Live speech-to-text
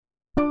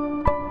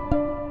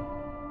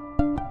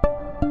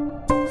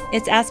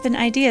It's Aspen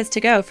Ideas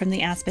to Go from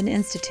the Aspen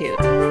Institute.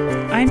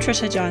 I'm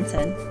Trisha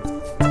Johnson.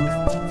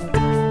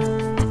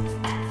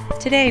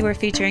 Today we're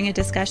featuring a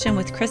discussion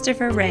with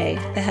Christopher Wray,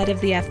 the head of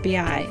the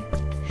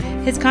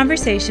FBI. His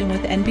conversation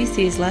with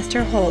NBC's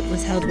Lester Holt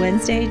was held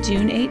Wednesday,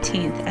 June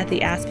 18th at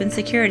the Aspen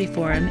Security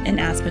Forum in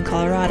Aspen,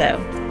 Colorado.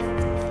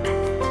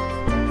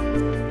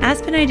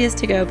 Aspen Ideas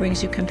to Go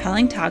brings you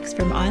compelling talks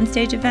from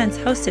onstage events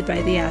hosted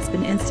by the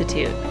Aspen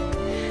Institute.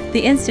 The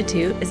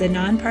Institute is a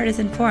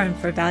nonpartisan forum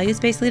for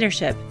values-based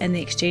leadership and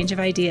the exchange of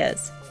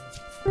ideas.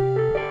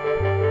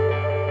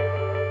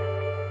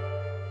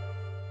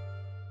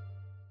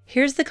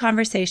 Here's the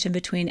conversation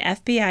between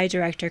FBI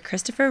Director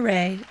Christopher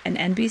Wray and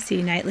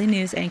NBC Nightly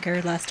News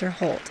anchor Lester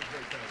Holt.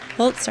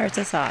 Holt starts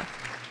us off.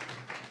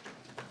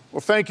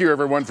 Well, thank you,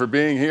 everyone, for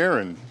being here.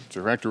 And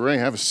Director Wray,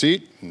 have a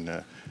seat.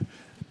 And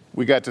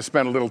we got to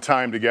spend a little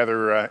time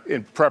together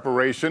in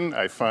preparation.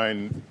 I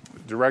find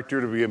Director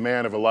to be a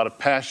man of a lot of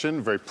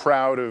passion, very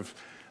proud of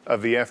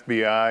the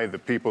FBI, the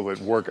people that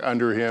work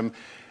under him.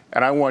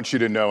 And I want you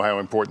to know how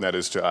important that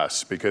is to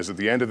us, because at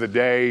the end of the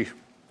day,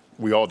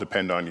 we all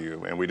depend on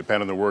you, and we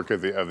depend on the work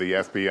of the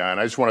FBI. And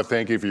I just want to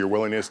thank you for your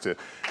willingness to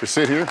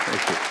sit here.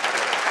 Thank you.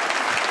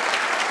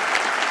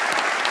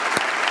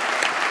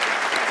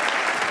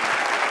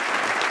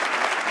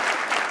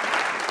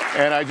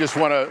 And I just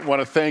want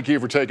to thank you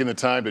for taking the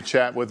time to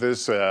chat with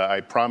us.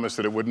 I promised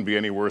that it wouldn't be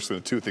any worse than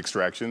a tooth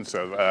extraction.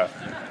 So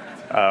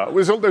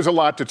there's a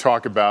lot to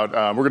talk about.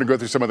 We're going to go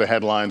through some of the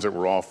headlines that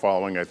we're all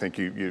following. I think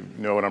you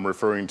know what I'm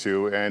referring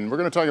to. And we're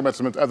going to talk about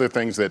some other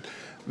things that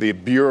the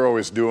Bureau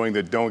is doing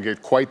that don't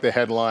get quite the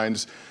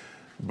headlines,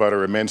 but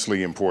are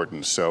immensely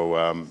important. So,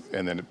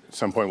 and then at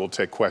some point we'll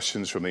take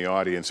questions from the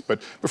audience.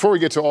 But before we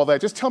get to all that,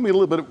 just tell me a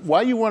little bit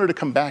why you wanted to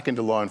come back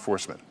into law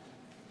enforcement.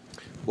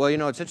 Well, you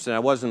know, it's interesting. I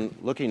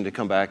wasn't looking to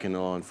come back into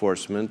law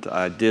enforcement.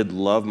 I did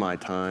love my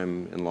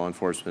time in law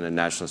enforcement and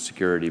national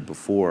security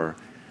before.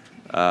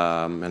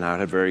 And I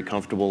had a very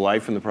comfortable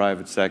life in the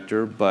private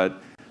sector,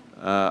 but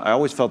I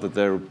always felt that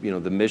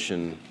the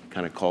mission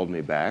kind of called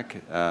me back.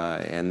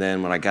 And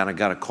then when I got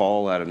a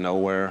call out of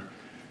nowhere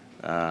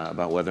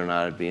about whether or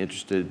not I'd be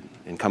interested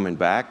in coming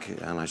back,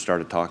 and I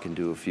started talking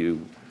to a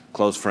few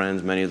close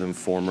friends, many of them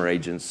former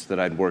agents that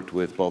I'd worked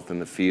with both in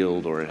the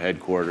field or at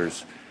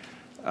headquarters,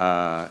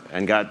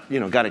 and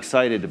got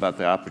excited about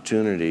the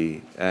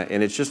opportunity.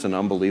 And it's just an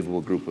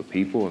unbelievable group of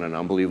people and an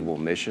unbelievable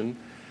mission.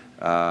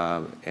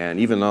 And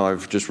even though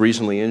I've just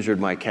recently injured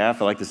my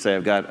calf, I like to say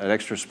I've got an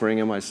extra spring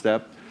in my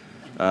step.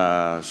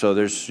 So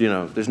there's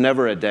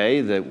never a day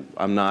that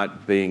I'm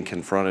not being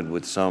confronted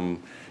with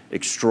some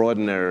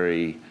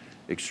extraordinary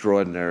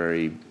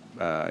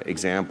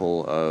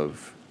example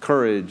of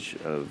courage,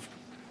 of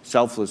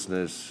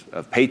selflessness,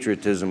 of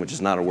patriotism, which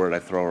is not a word I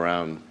throw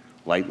around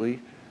lightly.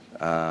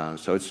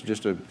 So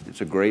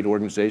it's a great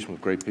organization with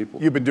great people.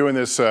 You've been doing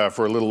this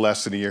for a little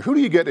less than a year. Who do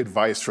you get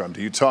advice from?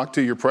 Do you talk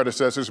to your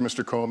predecessors,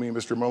 Mr. Comey and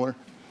Mr. Mueller?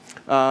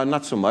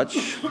 Not so much.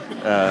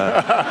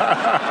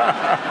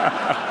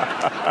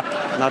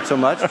 Not so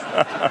much.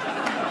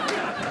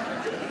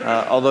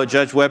 Although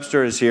Judge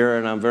Webster is here,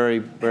 and I'm very,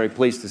 very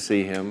pleased to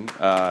see him.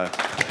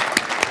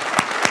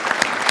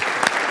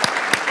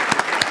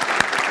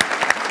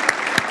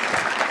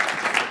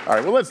 All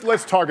right, well,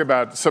 let's talk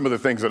about some of the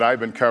things that I've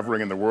been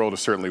covering and the world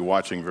is certainly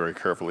watching very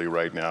carefully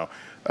right now.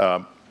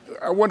 I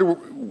wonder,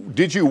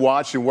 did you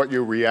watch and what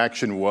your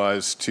reaction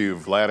was to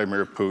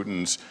Vladimir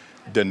Putin's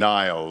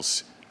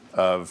denials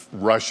of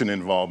Russian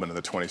involvement in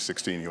the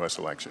 2016 U.S.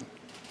 election?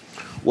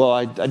 Well,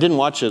 I didn't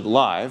watch it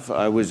live.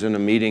 I was in a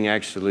meeting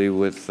actually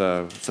with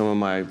some of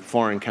my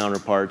foreign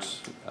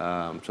counterparts,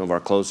 some of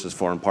our closest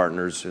foreign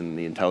partners in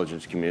the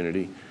intelligence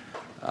community,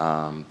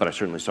 but I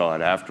certainly saw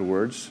it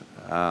afterwards.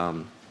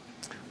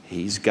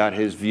 He's got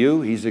his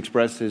view. He's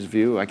expressed his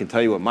view. I can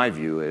tell you what my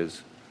view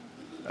is.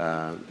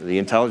 The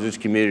intelligence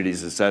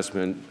community's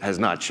assessment has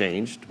not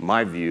changed.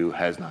 My view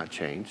has not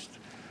changed,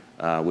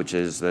 which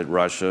is that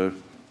Russia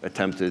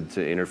attempted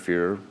to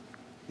interfere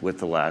with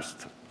the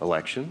last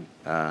election,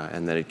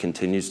 and that it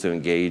continues to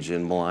engage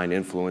in malign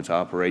influence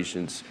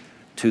operations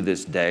to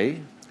this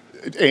day.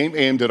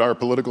 Aimed at our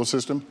political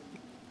system?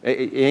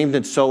 Aimed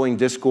at sowing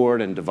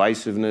discord and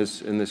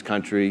divisiveness in this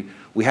country.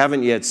 We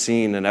haven't yet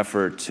seen an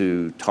effort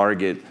to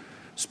target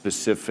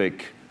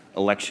specific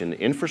election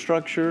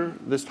infrastructure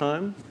this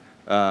time,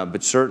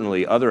 but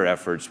certainly other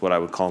efforts, what I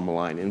would call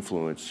malign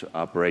influence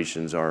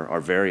operations,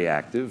 are very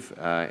active,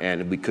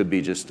 and we could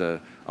be just a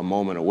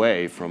moment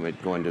away from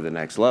it going to the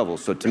next level.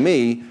 So to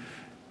me,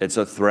 it's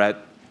a threat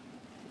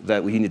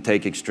that we need to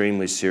take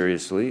extremely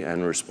seriously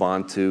and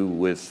respond to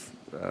with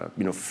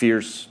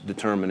fierce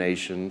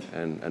determination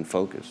and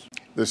focus.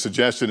 The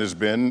suggestion has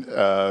been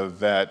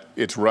that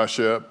it's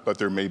Russia, but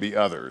there may be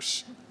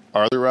others.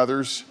 Are there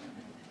others?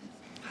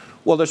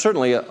 Well, there's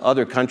certainly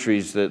other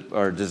countries that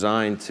are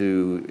designed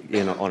to,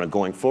 on a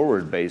going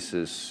forward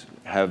basis,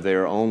 have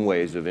their own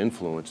ways of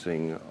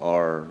influencing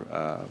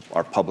our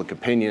public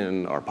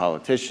opinion, our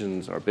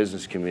politicians, our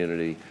business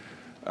community.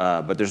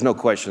 But there's no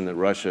question that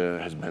Russia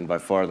has been by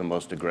far the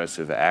most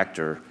aggressive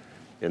actor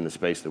in the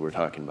space that we're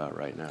talking about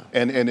right now.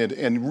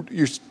 And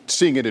you're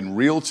seeing it in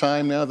real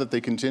time now that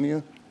they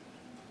continue?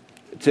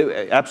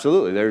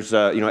 Absolutely. There's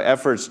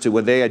efforts to,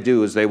 what they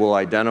do is they will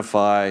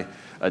identify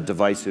a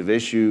divisive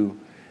issue,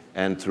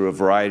 and through a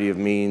variety of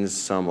means,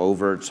 some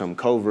overt, some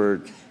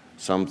covert,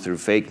 some through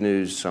fake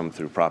news, some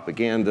through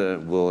propaganda,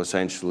 will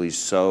essentially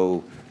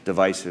sow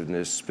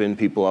divisiveness, spin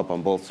people up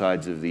on both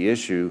sides of the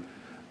issue,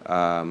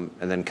 and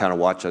then kind of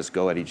watch us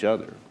go at each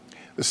other.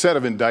 The set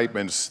of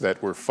indictments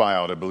that were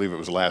filed, I believe it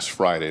was last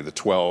Friday, the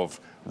 12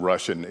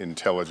 Russian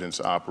intelligence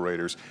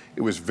operators,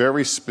 it was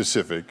very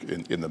specific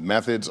in the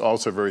methods,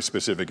 also very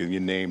specific, and you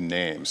name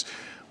names.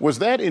 Was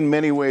that in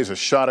many ways a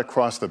shot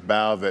across the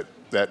bow that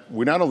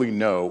we not only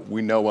know,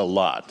 we know a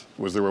lot?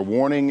 Was there a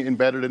warning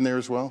embedded in there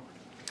as well?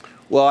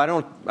 Well, I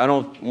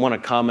don't want to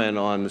comment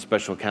on the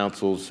special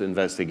counsel's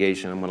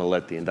investigation. I'm going to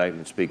let the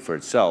indictment speak for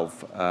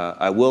itself.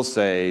 I will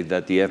say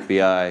that the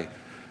FBI,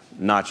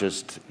 not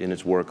just in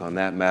its work on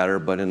that matter,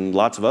 but in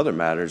lots of other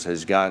matters,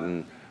 has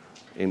gotten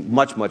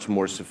much, much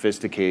more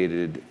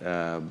sophisticated,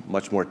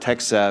 much more tech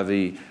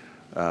savvy,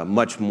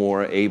 much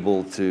more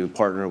able to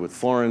partner with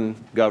foreign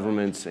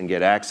governments and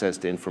get access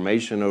to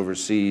information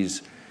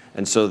overseas.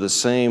 And so the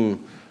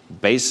same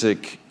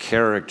basic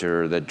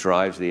character that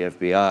drives the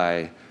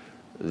FBI,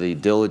 the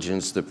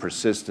diligence, the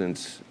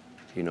persistence,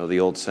 the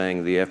old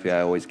saying, the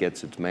FBI always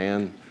gets its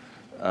man,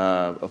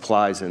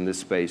 applies in this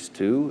space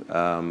too.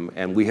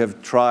 And we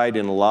have tried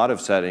in a lot of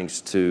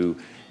settings to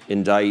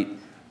indict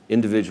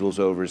individuals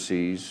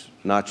overseas,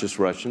 not just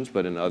Russians,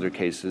 but in other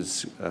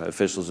cases,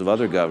 officials of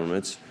other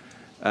governments.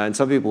 And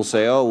some people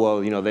say, oh,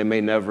 well, you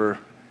may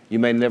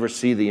never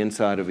see the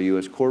inside of a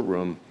U.S.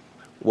 courtroom.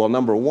 Well,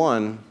 number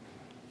one,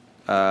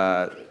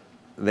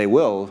 they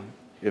will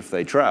if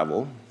they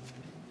travel.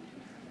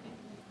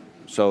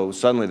 So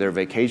suddenly their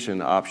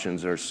vacation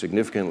options are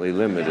significantly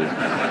limited.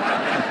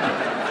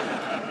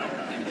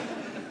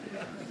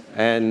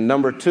 And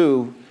number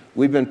two,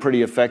 we've been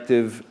pretty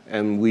effective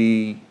and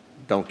we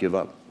don't give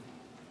up.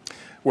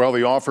 Well,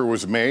 the offer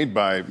was made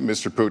by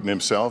Mr. Putin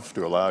himself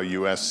to allow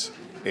U.S.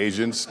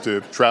 agents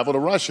to travel to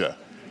Russia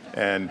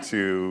and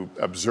to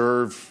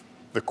observe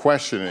the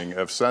questioning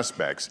of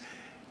suspects.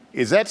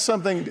 Is that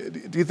something,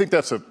 do you think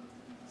that's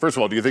first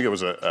of all, do you think it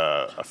was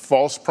a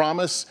false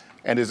promise?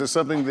 And is it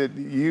something that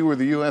you or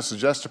the U.S.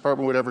 Justice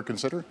Department would ever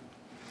consider?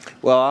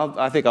 Well,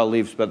 I think I'll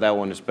leave that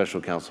one to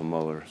Special Counsel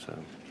Mueller. So,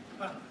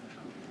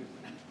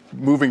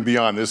 moving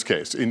beyond this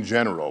case, in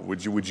general,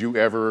 would you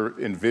ever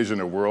envision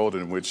a world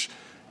in which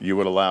you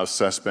would allow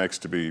suspects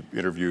to be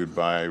interviewed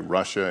by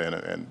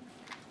Russia and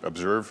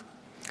observe?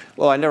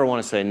 Well, I never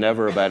want to say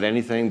never about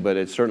anything, but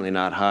it's certainly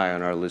not high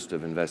on our list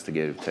of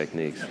investigative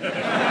techniques.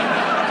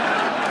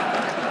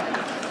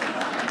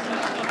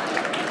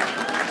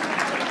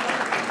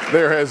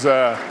 There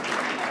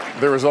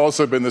has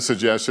also been the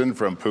suggestion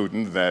from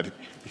Putin that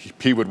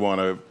he would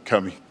want to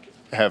come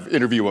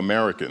interview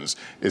Americans.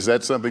 Is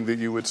that something that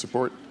you would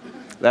support?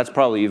 That's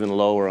probably even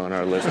lower on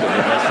our list of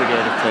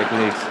investigative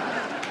techniques.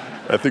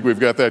 I think we've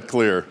got that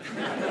clear.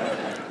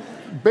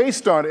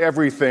 Based on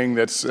everything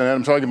and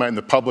I'm talking about in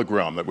the public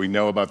realm that we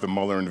know about the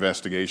Mueller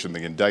investigation,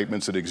 the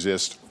indictments that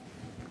exist,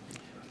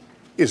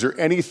 is there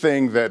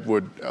anything that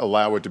would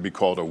allow it to be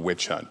called a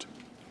witch hunt?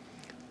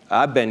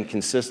 I've been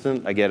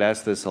consistent. I get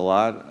asked this a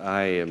lot.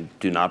 I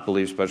do not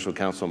believe Special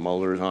Counsel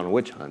Mueller is on a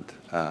witch hunt.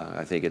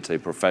 I think it's a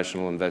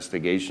professional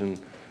investigation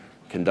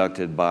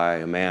conducted by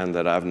a man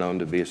that I've known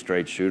to be a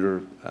straight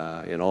shooter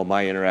in all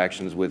my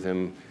interactions with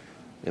him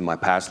in my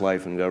past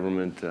life in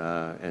government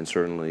and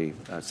certainly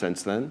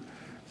since then.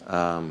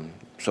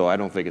 So I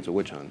don't think it's a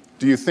witch hunt.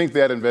 Do you think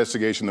that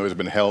investigation, though, has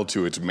been held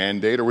to its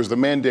mandate, or was the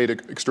mandate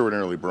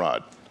extraordinarily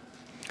broad?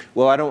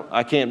 Well,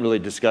 I can't really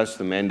discuss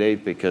the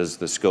mandate because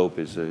the scope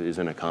is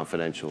in a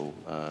confidential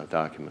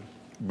document.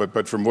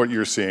 But from what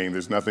you're seeing,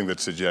 there's nothing that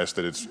suggests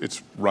that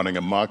it's running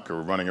amok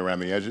or running around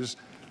the edges?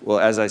 Well,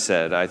 as I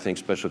said, I think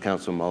Special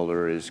Counsel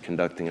Mueller is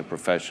conducting a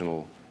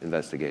professional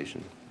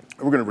investigation.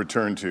 We're going to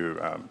return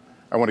to,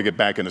 I want to get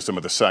back into some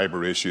of the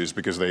cyber issues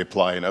because they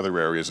apply in other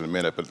areas in a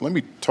minute, but let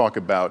me talk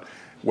about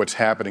what's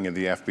happening in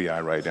the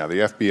FBI right now.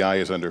 The FBI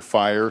is under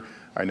fire.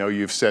 I know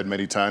you've said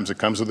many times it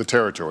comes with the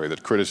territory,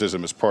 that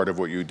criticism is part of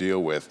what you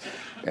deal with.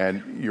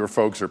 And your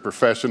folks are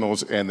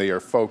professionals and they are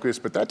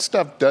focused, but that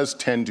stuff does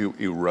tend to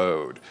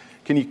erode.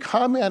 Can you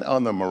comment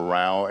on the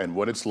morale and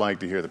what it's like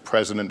to hear the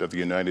President of the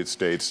United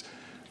States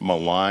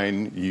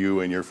malign you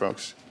and your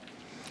folks?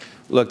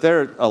 Look,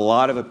 there are a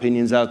lot of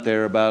opinions out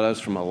there about us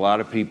from a lot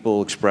of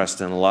people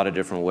expressed in a lot of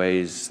different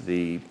ways.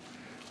 The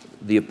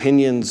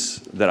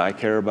opinions that I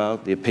care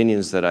about, the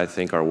opinions that I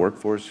think our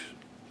workforce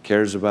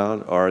cares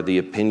about, are the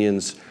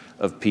opinions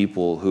of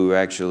people who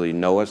actually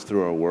know us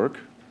through our work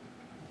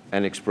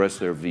and express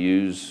their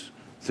views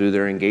through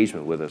their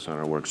engagement with us on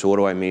our work. So what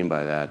do I mean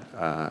by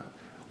that?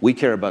 We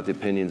care about the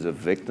opinions of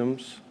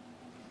victims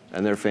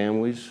and their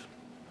families.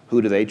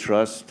 Who do they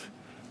trust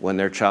when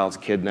their child's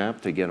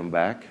kidnapped to get them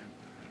back?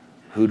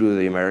 Who do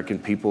the American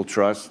people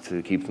trust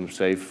to keep them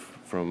safe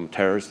from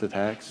terrorist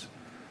attacks?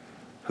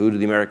 Who do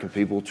the American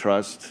people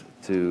trust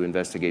to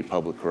investigate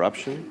public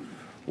corruption?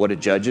 What do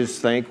judges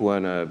think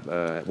when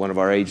one of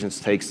our agents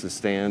takes the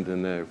stand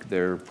in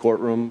their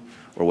courtroom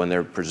or when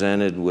they're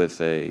presented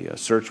with a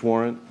search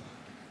warrant?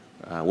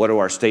 What do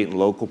our state and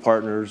local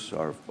partners,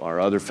 our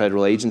other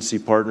federal agency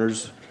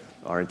partners,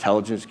 our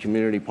intelligence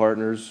community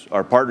partners,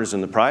 our partners in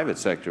the private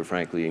sector,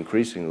 frankly,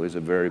 increasingly is a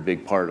very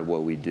big part of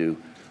what we do.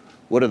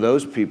 What do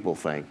those people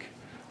think?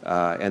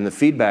 And the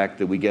feedback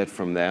that we get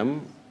from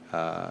them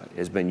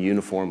has been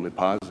uniformly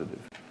positive.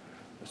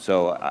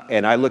 So,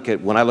 and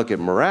when I look at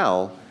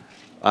morale,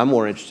 I'm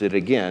more interested,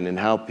 again, in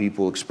how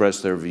people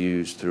express their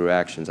views through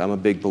actions. I'm a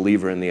big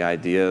believer in the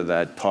idea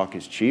that talk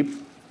is cheap,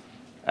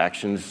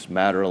 actions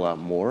matter a lot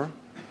more.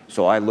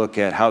 So I look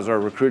at how's our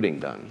recruiting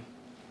done.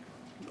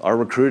 Our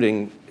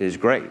recruiting is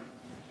great.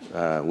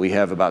 We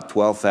have about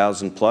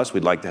 12,000 plus.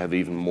 We'd like to have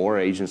even more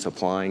agents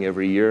applying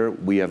every year.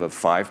 We have a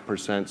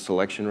 5%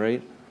 selection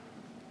rate.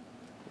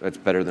 That's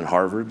better than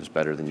Harvard, it's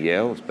better than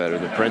Yale, it's better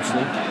than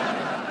Princeton.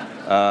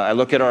 I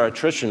look at our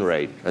attrition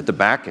rate at the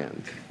back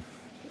end.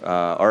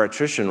 Our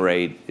attrition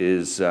rate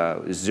is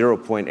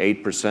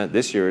 0.8%.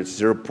 This year, it's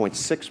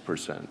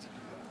 0.6%.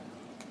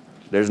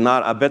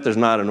 I bet there's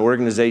not an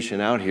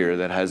organization out here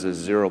that has a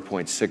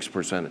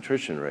 0.6%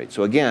 attrition rate.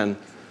 So again,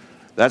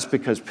 that's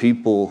because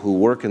people who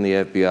work in the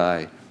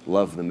FBI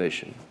love the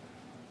mission.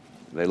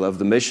 They love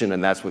the mission,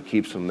 and that's what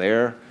keeps them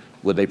there.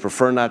 Would they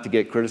prefer not to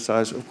get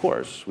criticized? Of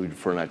course, we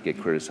prefer not to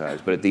get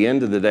criticized. But at the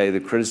end of the day, the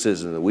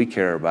criticism that we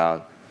care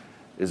about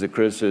is the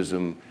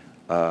criticism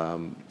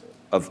from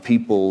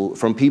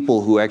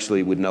people who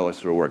actually would know us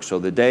through work. So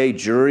the day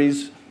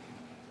juries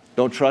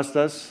don't trust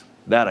us,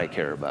 that I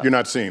care about. You're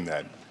not seeing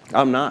that.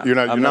 I'm not. You're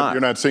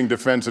not seeing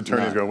defense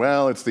attorneys go,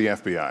 well, it's the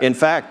FBI. In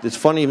fact, it's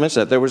funny you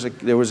mentioned that. There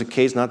was a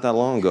case not that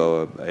long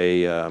ago,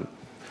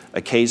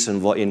 a case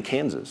in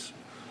Kansas,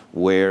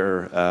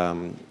 where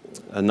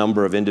a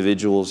number of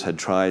individuals had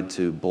tried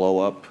to blow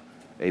up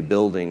a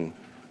building,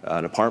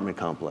 an apartment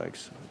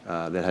complex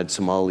that had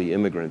Somali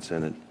immigrants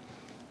in it.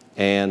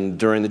 And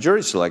during the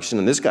jury selection,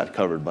 and this got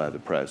covered by the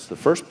press, the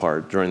first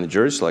part, during the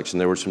jury selection,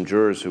 there were some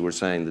jurors who were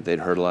saying that they'd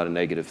heard a lot of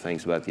negative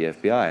things about the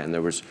FBI, and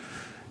there was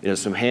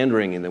some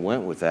hand-wringing that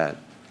went with that.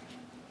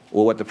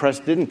 Well, what the press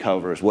didn't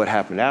cover is what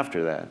happened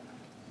after that.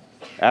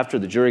 After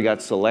the jury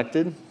got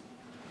selected,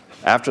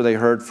 after they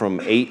heard from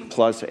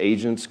 8+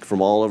 agents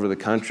from all over the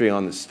country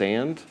on the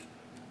stand,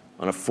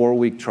 on a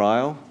 4-week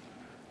trial,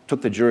 it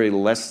took the jury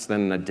less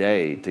than a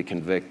day to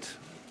convict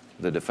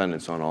the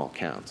defendants on all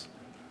counts.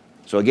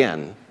 So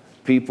again,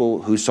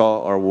 people who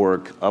saw our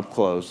work up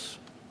close,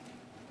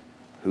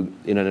 who,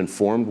 in an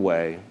informed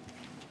way,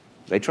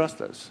 they trust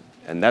us.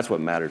 And that's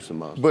what matters the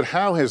most. But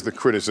how has the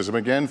criticism,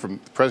 again, from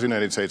the President of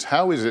the United States,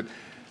 how has it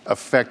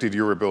affected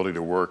your ability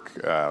to work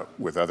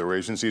with other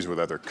agencies, with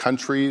other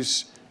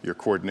countries, your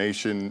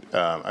coordination?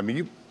 I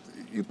mean,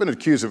 you've been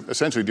accused of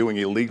essentially doing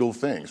illegal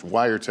things,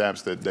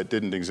 wiretaps that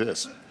didn't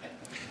exist.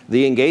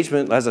 The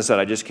engagement, as I said,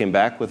 I just came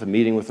back with a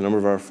meeting with a number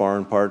of our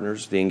foreign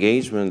partners. The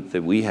engagement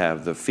that we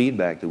have, the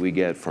feedback that we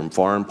get from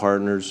foreign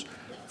partners,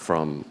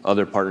 from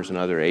other partners in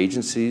other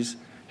agencies,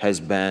 has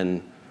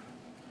been,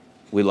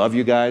 we love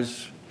you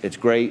guys. It's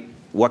great.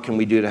 What can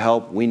we do to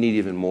help? We need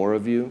even more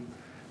of you.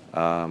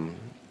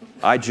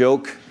 I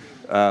joke,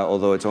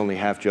 although it's only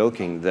half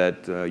joking,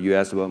 that you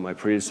asked about my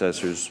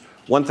predecessors.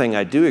 One thing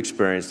I do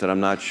experience that I'm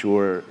not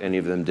sure any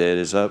of them did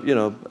is,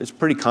 it's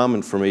pretty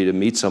common for me to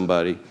meet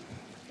somebody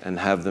and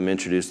have them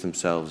introduce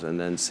themselves and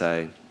then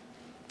say,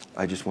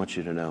 I just want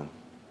you to know,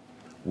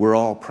 we're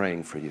all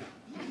praying for you.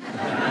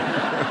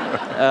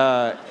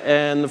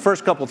 And the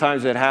first couple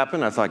times that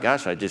happened, I thought,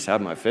 gosh, I just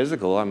had my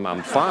physical.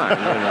 I'm fine.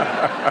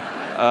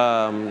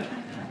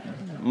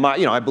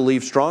 I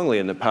believe strongly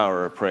in the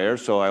power of prayer,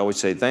 so I always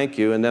say thank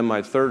you. And then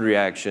my third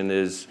reaction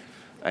is,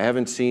 I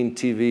haven't seen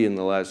TV in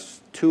the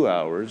last 2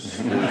 hours.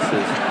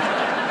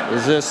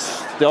 Is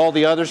this all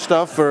the other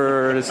stuff,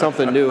 or did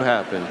something new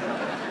happen?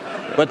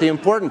 But the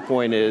important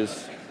point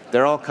is,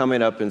 they're all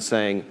coming up and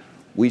saying,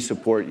 we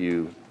support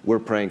you, we're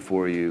praying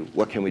for you,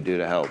 what can we do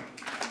to help?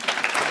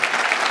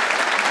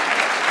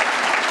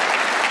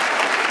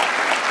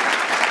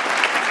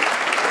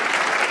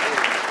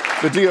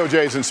 The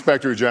DOJ's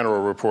Inspector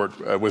General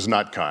report was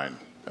not kind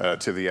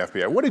to the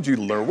FBI. What did you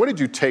learn? What did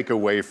you take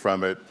away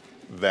from it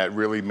that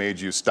really made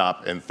you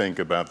stop and think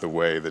about the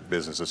way that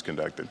business is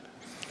conducted?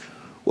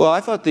 Well,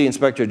 I thought the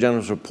Inspector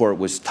General's report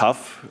was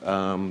tough.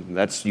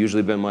 That's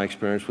usually been my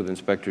experience with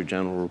Inspector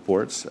General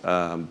reports.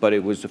 But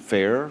it was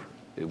fair.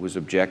 It was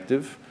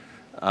objective.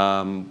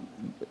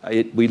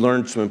 We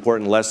learned some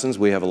important lessons.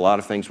 We have a lot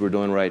of things we're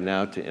doing right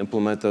now to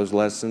implement those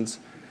lessons.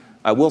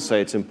 I will say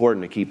it's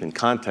important to keep in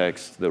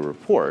context the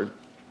report.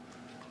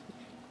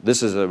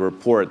 This is a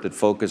report that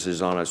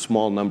focuses on a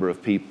small number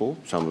of people,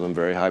 some of them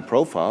very high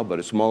profile, but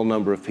a small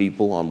number of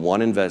people on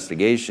one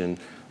investigation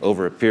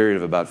over a period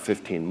of about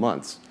 15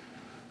 months.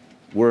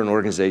 We're an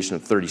organization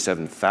of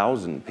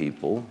 37,000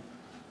 people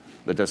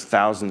that does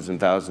thousands and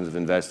thousands of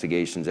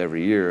investigations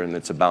every year, and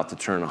that's about to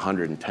turn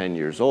 110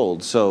 years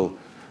old. So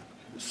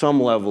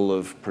some level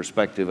of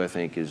perspective, I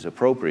think, is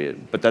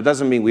appropriate. But that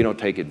doesn't mean we don't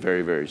take it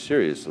very, very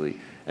seriously.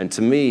 And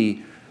to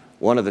me,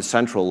 one of the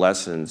central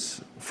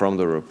lessons from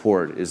the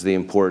report is the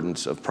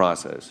importance of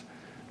process.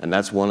 And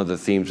that's one of the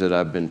themes that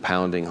I've been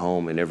pounding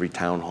home in every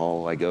town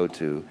hall I go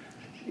to,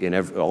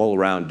 all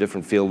around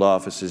different field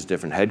offices,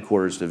 different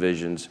headquarters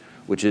divisions,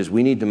 which is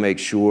we need to make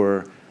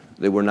sure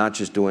that we're not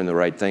just doing the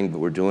right thing, but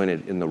we're doing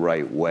it in the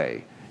right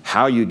way.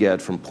 How you get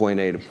from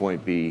point A to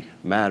point B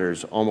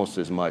matters almost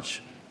as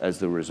much as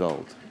the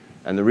result.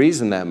 And the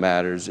reason that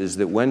matters is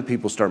that when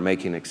people start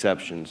making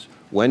exceptions,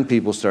 when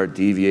people start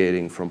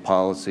deviating from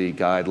policy,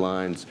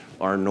 guidelines,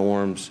 our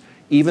norms,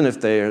 even if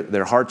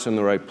their heart's in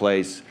the right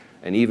place,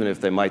 and even if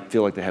they might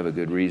feel like they have a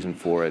good reason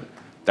for it,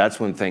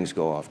 that's when things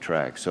go off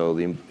track.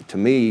 So to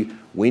me,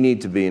 we need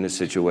to be in a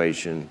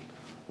situation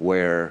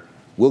where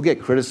we'll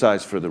get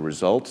criticized for the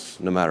results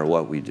no matter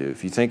what we do.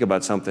 If you think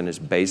about something as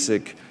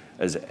basic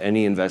as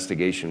any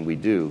investigation we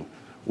do,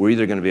 we're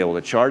either going to be able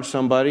to charge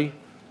somebody,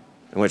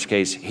 in which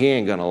case he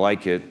ain't going to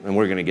like it, and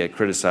we're going to get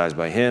criticized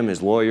by him,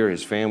 his lawyer,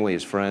 his family,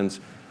 his friends,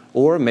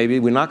 or maybe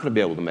we're not going to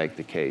be able to make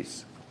the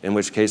case, in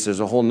which case there's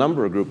a whole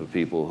group of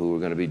people who are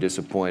going to be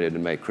disappointed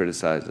and may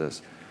criticize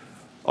us.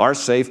 Our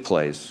safe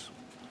place,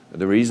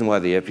 the reason why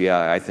the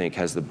FBI, I think,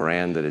 has the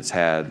brand that it's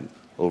had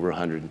over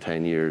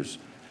 110 years,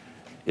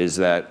 is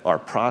that our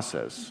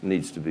process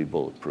needs to be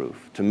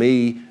bulletproof. To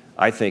me,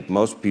 I think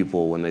most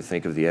people, when they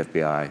think of the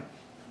FBI,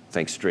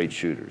 think straight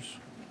shooters,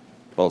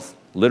 both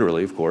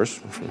literally, of course,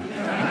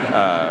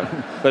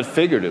 but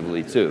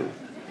figuratively, too.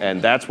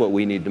 And that's what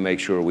we need to make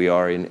sure we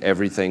are in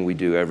everything we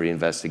do, every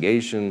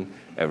investigation,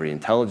 every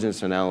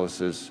intelligence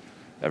analysis,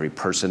 every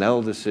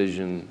personnel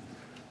decision.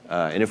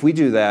 And if we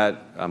do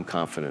that, I'm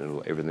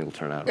confident everything will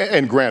turn out okay.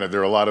 And granted,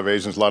 there are a lot of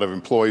agents, a lot of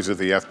employees at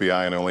the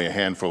FBI, and only a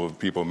handful of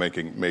people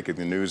making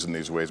the news in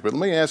these ways. But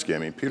let me ask you, I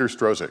mean, Peter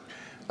Strzok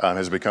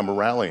has become a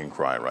rallying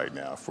cry right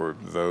now for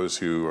those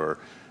who are,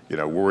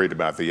 worried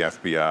about the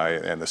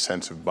FBI and the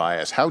sense of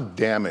bias. How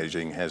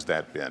damaging has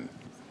that been?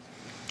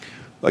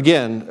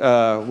 Again,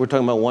 we're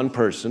talking about one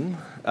person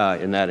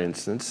in that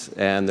instance,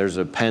 and there's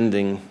a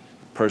pending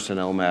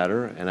personnel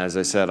matter. And as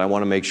I said, I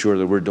want to make sure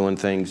that we're doing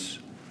things,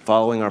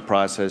 following our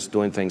process,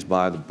 doing things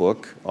by the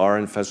book. Our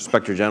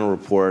Inspector General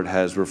report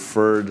has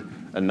referred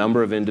a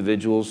number of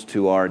individuals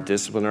to our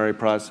disciplinary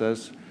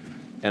process.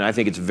 And I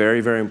think it's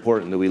very, very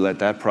important that we let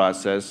that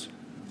process,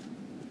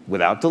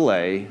 without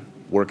delay,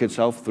 work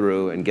itself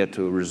through and get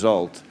to a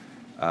result,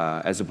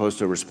 as opposed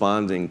to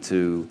responding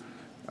to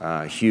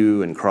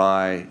hue and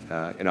cry.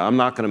 I'm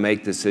not going to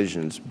make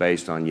decisions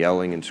based on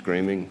yelling and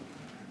screaming.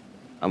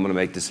 I'm going to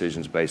make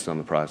decisions based on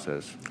the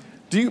process.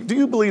 Do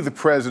you believe the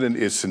president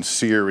is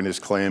sincere in his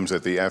claims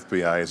that the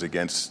FBI is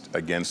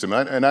against him?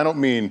 And I don't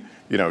mean,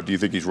 do you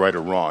think he's right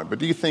or wrong, but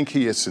do you think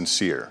he is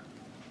sincere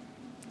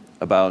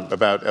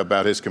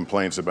about his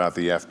complaints about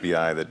the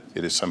FBI, that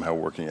it is somehow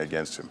working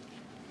against him?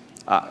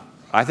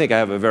 I think I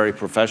have a very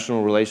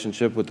professional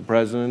relationship with the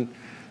president.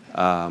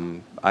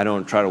 I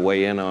don't try to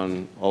weigh in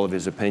on all of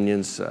his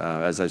opinions.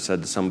 As I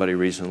said to somebody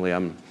recently,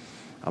 I'm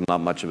not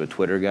much of a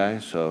Twitter guy,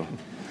 so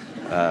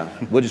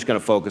we're just going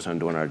to focus on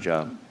doing our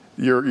job.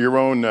 Your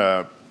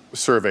own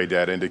survey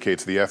data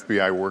indicates the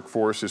FBI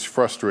workforce is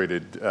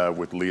frustrated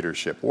with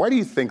leadership. Why do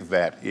you think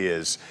that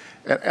is?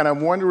 And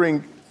I'm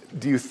wondering,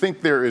 do you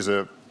think there is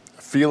a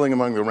feeling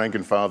among the rank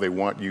and file they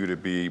want you to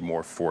be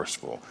more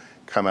forceful,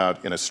 come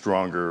out in a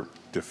stronger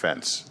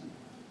defense?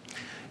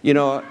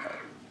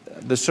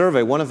 The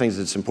survey, one of the things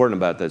that's important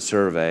about that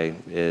survey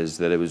is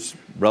that it was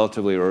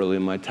relatively early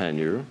in my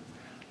tenure.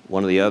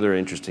 One of the other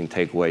interesting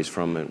takeaways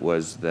from it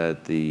was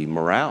that the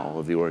morale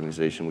of the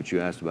organization, which you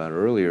asked about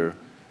earlier,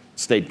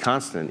 stayed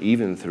constant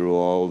even through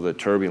all the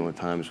turbulent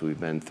times we've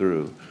been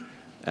through.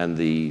 And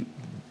the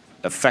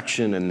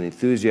affection and the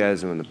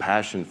enthusiasm and the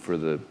passion for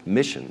the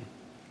mission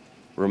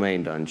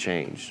remained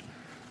unchanged.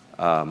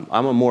 I'm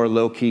a more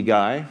low-key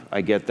guy.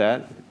 I get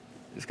that.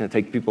 It's going to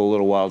take people a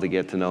little while to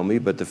get to know me,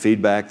 but the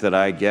feedback that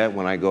I get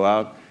when I go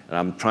out, and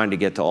I'm trying to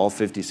get to all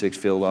 56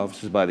 field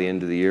offices by the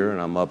end of the year, and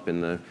I'm up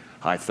in the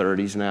high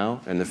 30s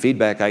now, and the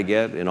feedback I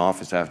get in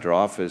office after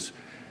office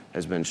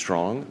has been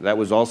strong. That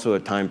was also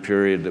a time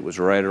period that was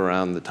right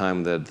around the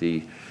time that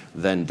the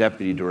then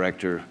deputy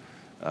director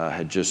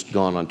had just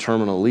gone on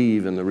terminal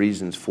leave, and the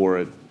reasons for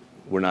it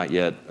were not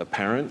yet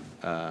apparent.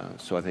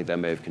 So I think that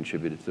may have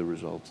contributed to the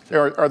results.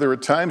 Are there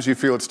at times you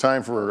feel it's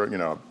time for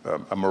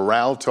a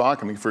morale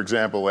talk? I mean, for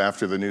example,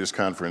 after the news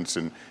conference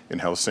in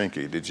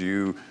Helsinki, did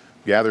you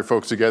gather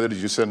folks together? Did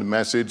you send a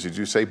message? Did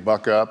you say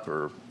buck up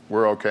or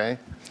we're okay?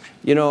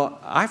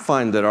 I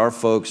find that our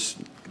folks,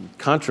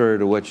 contrary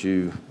to what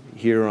you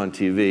hear on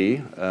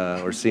TV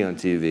or see on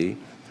TV,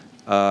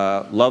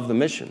 love the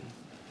mission.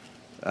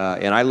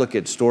 And I look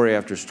at story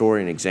after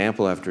story and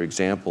example after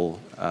example.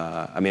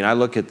 I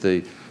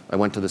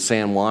went to the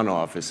San Juan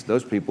office.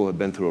 Those people have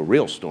been through a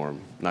real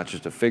storm, not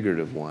just a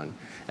figurative one.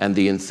 And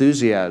the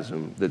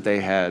enthusiasm that they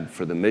had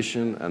for the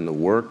mission and the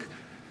work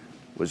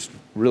was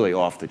really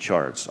off the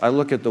charts. I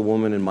look at the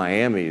woman in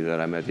Miami that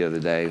I met the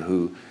other day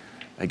who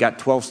I got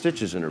 12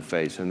 stitches in her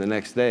face, and the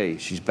next day,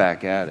 she's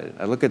back at it.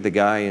 I look at the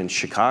guy in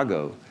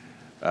Chicago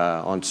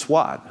on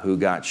SWAT who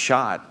got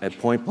shot at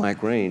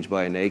point-blank range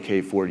by an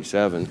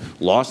AK-47,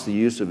 lost the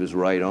use of his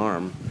right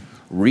arm,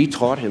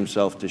 retaught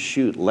himself to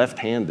shoot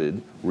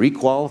left-handed,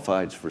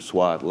 requalified for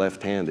SWAT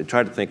left-handed.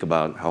 Try to think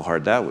about how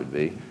hard that would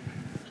be.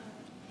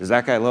 Does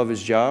that guy love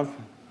his job?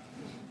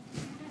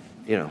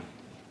 You know.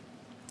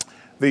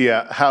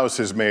 The House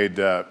has made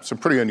some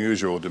pretty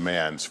unusual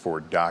demands for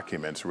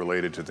documents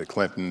related to the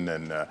Clinton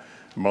and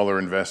Mueller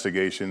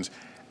investigations.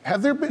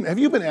 Have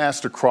you been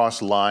asked to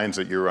cross lines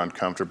that you're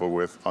uncomfortable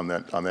with on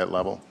that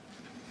level?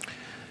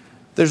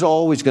 There's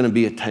always going to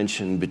be a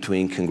tension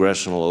between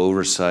congressional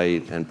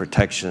oversight and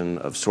protection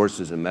of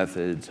sources and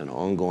methods and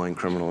ongoing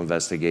criminal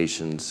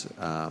investigations.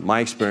 My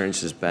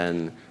experience has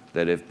been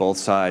that if both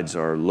sides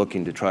are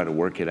looking to try to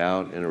work it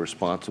out in a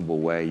responsible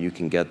way, you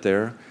can get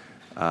there.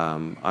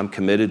 I'm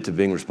committed to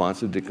being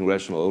responsive to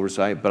congressional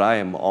oversight, but I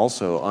am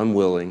also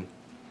unwilling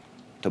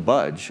to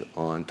budge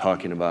on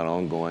talking about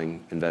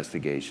ongoing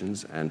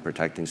investigations and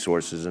protecting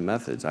sources and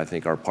methods. I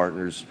think our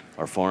partners,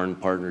 our foreign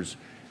partners,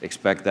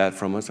 expect that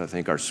from us. I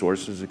think our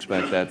sources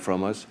expect that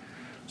from us.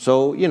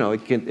 So, you know,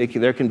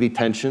 there can be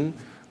tension,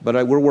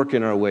 but we're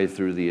working our way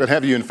through the issue. But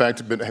have you, in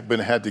fact,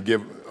 had to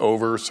give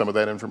over some of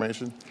that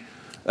information?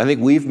 I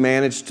think we've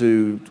managed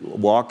to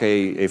walk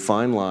a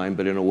fine line,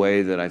 but in a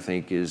way that I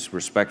think is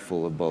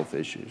respectful of both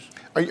issues.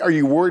 Are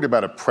you worried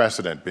about a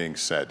precedent being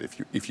set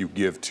if you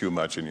give too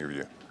much in your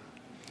view?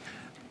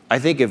 I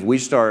think if we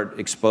start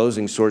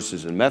exposing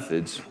sources and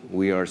methods,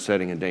 we are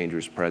setting a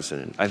dangerous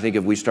precedent. I think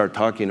if we start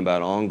talking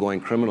about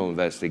ongoing criminal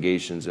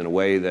investigations in a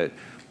way that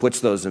puts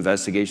those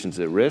investigations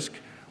at risk,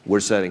 we're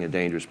setting a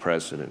dangerous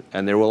precedent.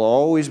 And there will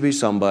always be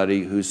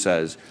somebody who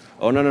says,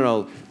 oh,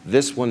 no,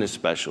 this one is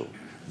special.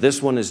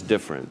 This one is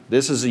different.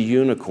 This is a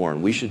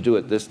unicorn. We should do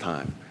it this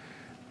time.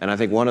 And I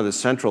think one of the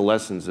central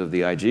lessons of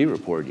the IG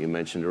report you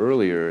mentioned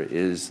earlier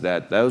is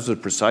that those are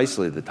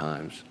precisely the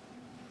times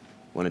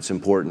when it's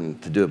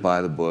important to do it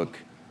by the book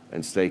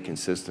and stay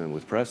consistent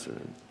with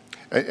precedent.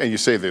 And you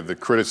say that the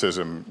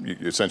criticism, you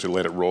essentially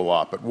let it roll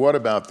off, but what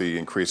about the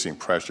increasing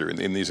pressure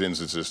in these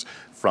instances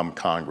from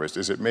Congress?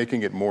 Is it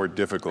making it more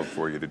difficult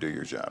for you to do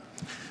your job?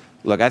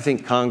 Look, I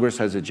think Congress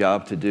has a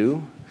job to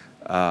do.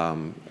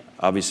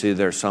 Obviously,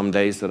 there are some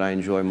days that I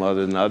enjoy more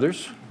than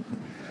others.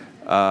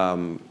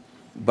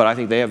 But I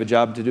think they have a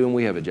job to do and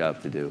we have a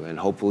job to do, and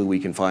hopefully we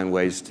can find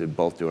ways to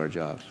both do our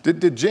jobs.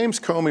 Did James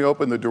Comey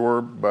open the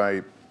door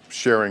by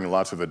sharing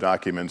lots of the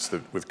documents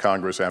with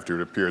Congress after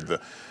it appeared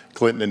the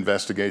Clinton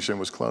investigation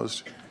was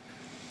closed?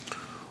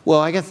 Well,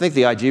 I think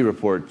the IG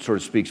report sort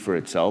of speaks for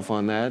itself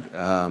on that,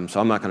 so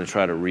I'm not going to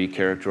try to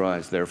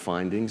recharacterize their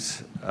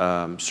findings.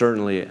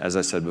 Certainly, as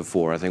I said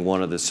before, I think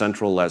one of the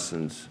central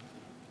lessons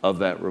of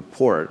that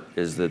report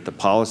is that the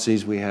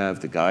policies we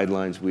have, the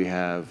guidelines we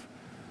have,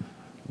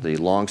 the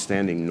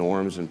longstanding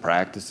norms and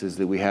practices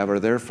that we have are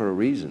there for a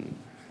reason.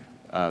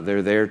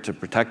 They're there to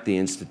protect the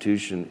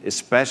institution,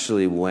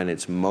 especially when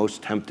it's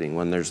most tempting,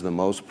 when there's the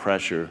most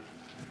pressure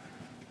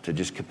to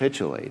just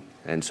capitulate.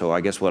 And so I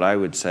guess what I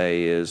would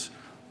say is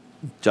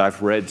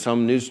I've read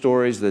some news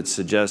stories that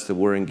suggest that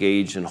we're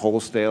engaged in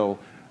wholesale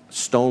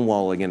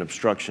stonewalling and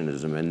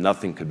obstructionism, and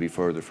nothing could be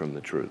further from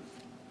the truth.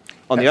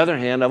 On the other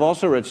hand, I've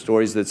also read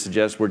stories that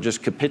suggest we're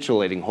just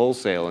capitulating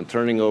wholesale and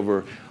turning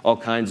over all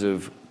kinds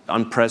of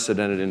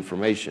unprecedented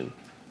information.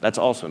 That's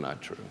also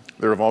not true.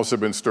 There have also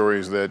been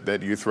stories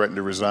that you threatened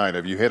to resign.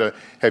 Have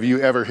you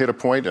ever hit a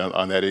point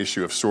on that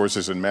issue of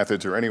sources and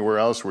methods or anywhere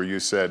else where you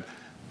said,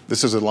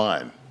 this is a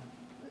line?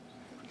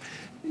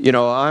 You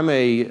know,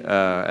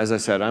 as I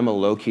said, I'm a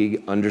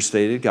low-key,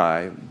 understated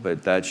guy,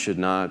 but that should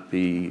not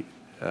be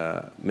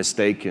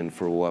mistaken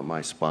for what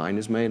my spine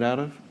is made out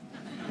of.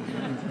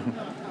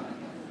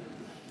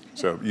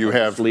 So you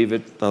have...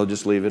 I'll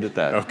just leave it at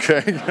that.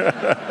 Okay.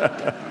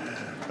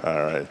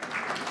 All right.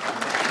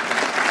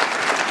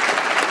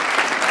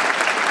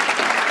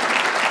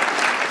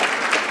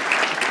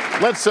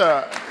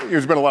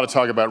 There's been a lot of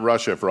talk about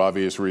Russia for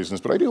obvious reasons,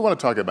 but I do want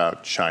to talk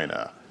about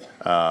China.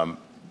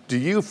 Do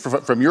you,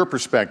 from your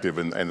perspective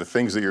and the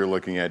things that you're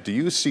looking at, do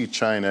you see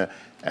China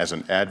as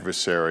an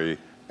adversary,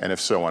 and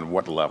if so, on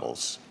what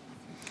levels?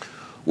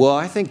 Well,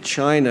 I think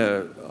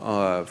China,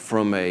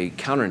 from a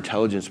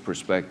counterintelligence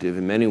perspective,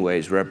 in many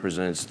ways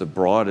represents the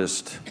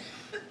broadest,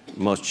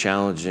 most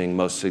challenging,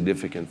 most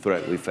significant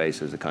threat we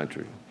face as a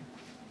country.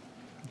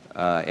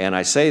 And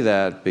I say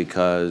that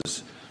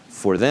because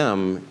for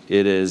them,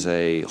 it is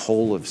a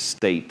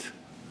whole-of-state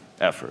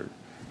effort.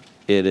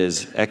 It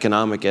is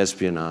economic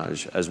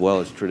espionage as well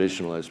as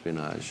traditional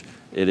espionage.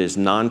 It is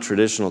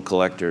non-traditional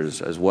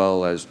collectors as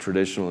well as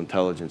traditional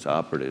intelligence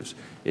operatives.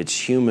 It's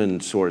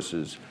human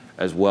sources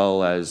as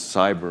well as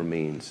cyber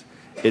means.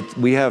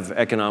 We have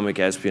economic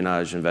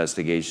espionage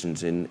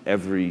investigations in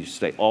every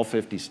state, all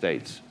 50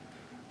 states,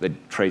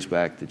 that trace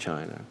back to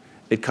China.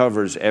 It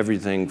covers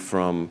everything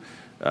from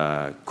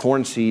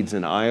corn seeds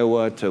in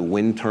Iowa to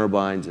wind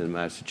turbines in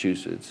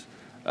Massachusetts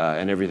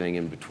and everything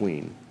in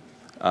between.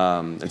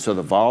 And so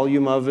the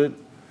volume of it,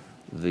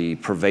 the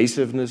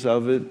pervasiveness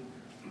of it,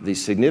 the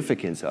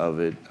significance of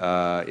it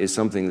is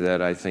something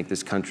that I think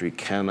this country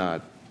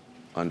cannot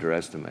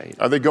underestimate.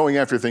 Are they going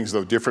after things,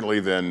 though, differently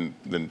than,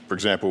 for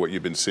example, what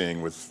you've been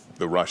seeing with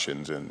the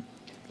Russians and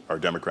our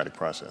democratic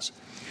process?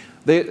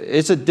 If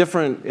it's a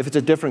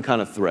different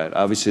kind of threat.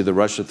 Obviously, the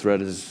Russia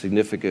threat is a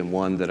significant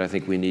one that I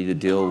think we need to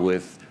deal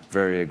with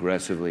very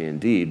aggressively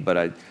indeed. But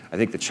I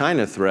think the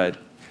China threat,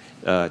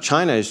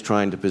 China is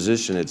trying to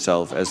position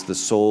itself as the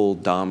sole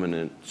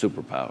dominant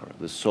superpower,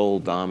 the sole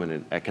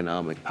dominant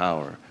economic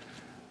power.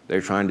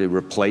 They're trying to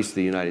replace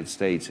the United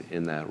States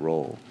in that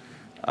role.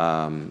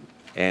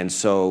 And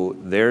so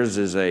theirs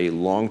is a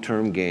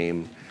long-term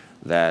game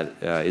that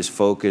is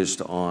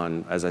focused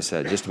on, as I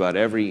said, just about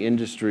every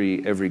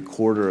industry, every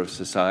quarter of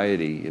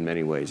society in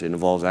many ways. It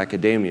involves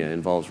academia, it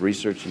involves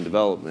research and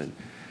development.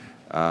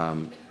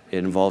 It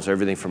involves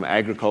everything from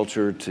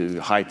agriculture to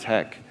high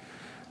tech.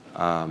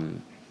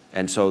 And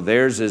so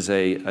theirs is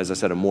as I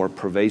said, a more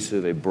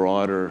pervasive, a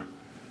broader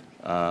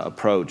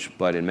approach,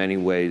 but in many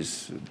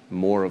ways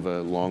more of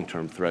a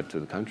long-term threat to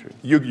the country.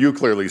 You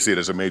clearly see it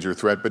as a major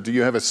threat, but do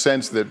you have a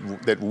sense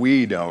that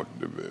we don't,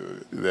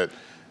 that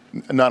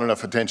not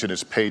enough attention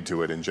is paid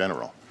to it in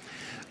general?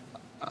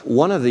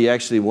 One of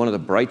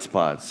the bright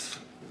spots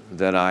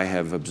that I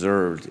have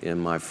observed in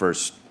my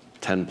first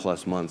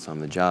 10+ months on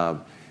the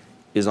job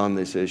is on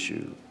this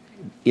issue.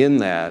 In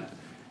that,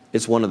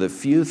 it's one of the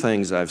few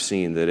things I've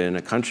seen that in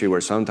a country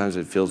where sometimes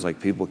it feels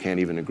like people can't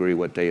even agree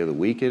what day of the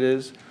week it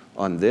is,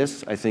 on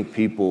this, I think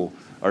people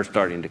are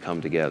starting to come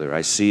together.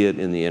 I see it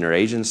in the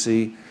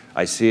interagency.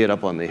 I see it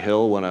up on the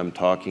Hill when I'm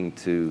talking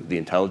to the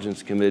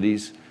intelligence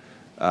committees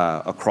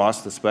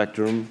across the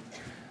spectrum.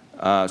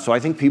 So I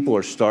think people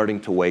are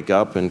starting to wake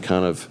up and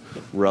kind of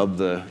rub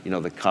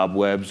the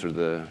cobwebs or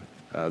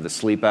the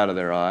sleep out of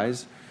their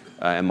eyes.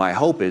 And my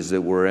hope is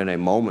that we're in a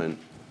moment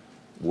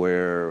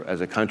where,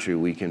 as a country,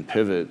 we can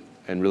pivot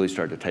and really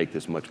start to take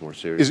this much more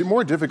seriously. Is it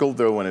more difficult,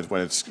 though, when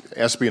it's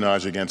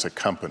espionage against a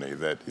company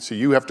so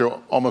you have to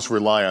almost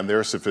rely on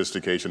their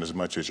sophistication as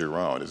much as your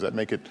own? Does that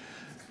make it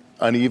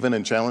uneven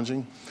and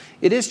challenging?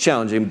 It is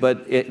challenging,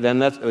 but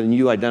and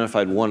you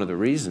identified one of the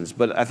reasons.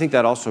 But I think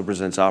that also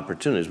presents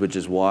opportunities, which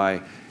is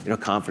why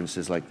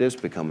conferences like this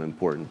become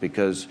important,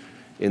 because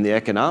in the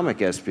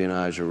economic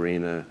espionage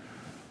arena,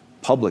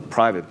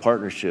 public-private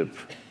partnership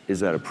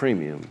is at a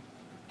premium,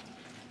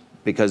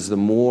 because the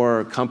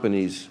more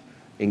companies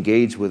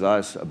engage with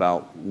us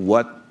about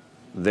what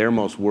they're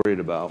most worried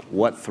about,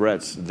 what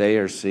threats they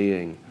are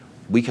seeing,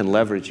 we can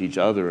leverage each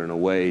other in a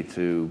way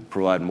to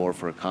provide more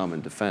for a common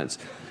defense.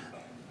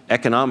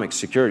 Economic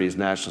security is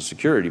national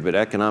security, but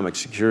economic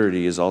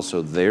security is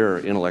also their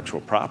intellectual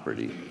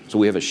property. So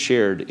we have a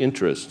shared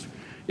interest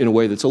in a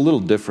way that's a little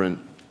different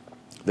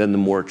than the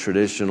more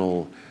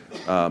traditional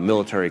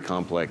military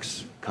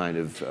complex kind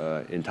of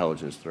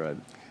intelligence threat.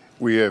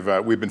 We've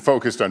been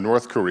focused on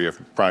North Korea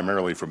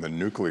primarily from the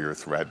nuclear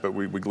threat, but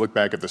we look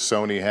back at the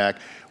Sony hack.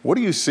 What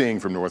are you seeing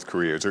from North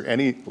Korea? Is there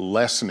any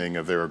lessening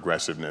of their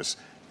aggressiveness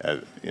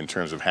in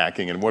terms of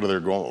hacking, and what are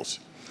their goals?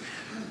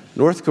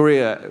 North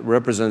Korea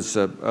represents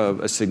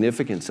a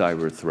significant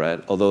cyber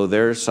threat, although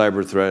their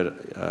cyber threat,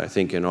 I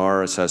think in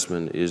our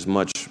assessment, is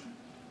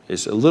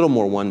a little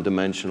more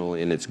one-dimensional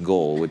in its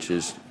goal, which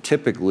is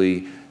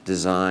typically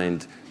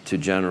designed to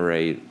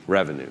generate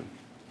revenue.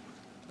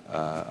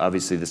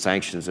 Obviously, the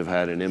sanctions have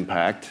had an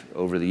impact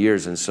over the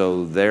years, and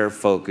so they're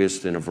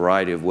focused in a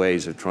variety of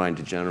ways of trying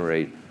to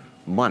generate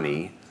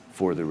money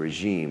for the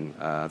regime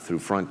through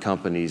front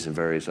companies and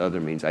various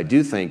other means. I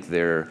do think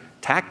their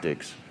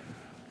tactics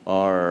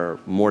are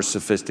more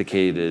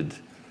sophisticated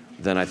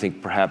than I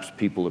think perhaps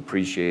people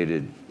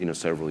appreciated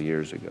several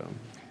years ago.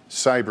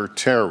 Cyber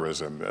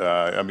terrorism.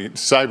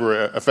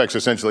 Cyber affects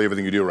essentially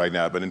everything you do right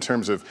now, but in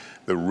terms of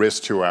the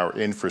risk to our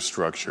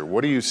infrastructure,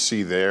 what do you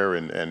see there,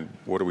 and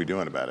what are we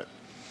doing about it?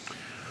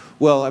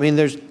 Well,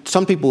 there's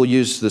some people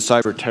use the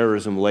cyber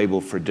terrorism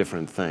label for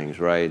different things,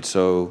 right?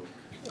 So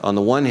on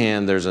the one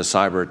hand, there's a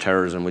cyber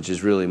terrorism, which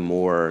is really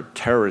more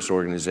terrorist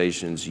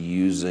organizations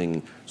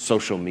using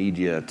social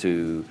media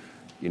to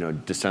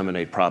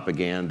disseminate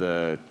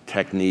propaganda,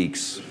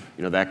 techniques,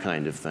 that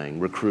kind of thing,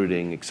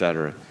 recruiting, et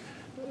cetera.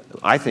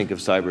 I think of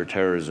cyber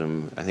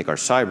terrorism, I think our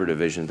cyber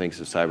division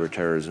thinks of cyber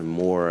terrorism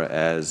more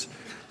as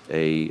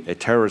a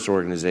terrorist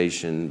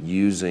organization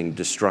using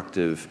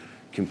destructive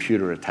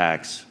computer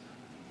attacks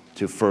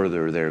to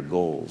further their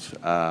goals.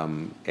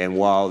 And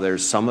while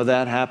there's some of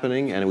that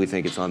happening, and we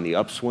think it's on the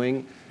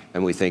upswing,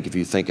 and we think if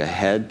you think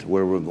ahead to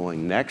where we're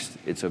going next,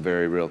 it's a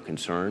very real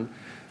concern.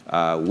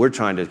 We're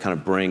trying to kind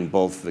of bring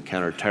both the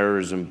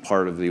counterterrorism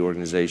part of the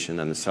organization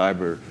and the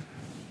cyber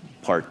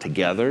part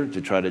together to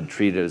try to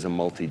treat it as a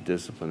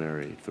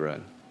multidisciplinary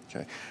threat.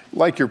 Okay.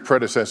 Like your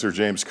predecessor,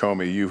 James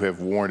Comey, you have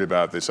warned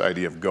about this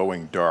idea of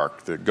going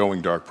dark, the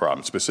going dark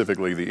problem,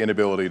 specifically the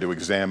inability to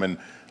examine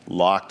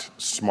locked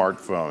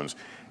smartphones.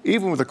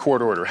 Even with a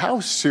court order, how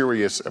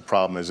serious a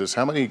problem is this?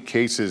 How many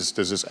cases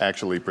does this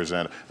actually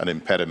present an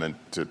impediment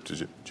to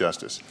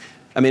justice?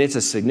 I mean, it's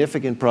a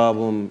significant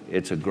problem.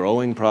 It's a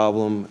growing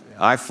problem.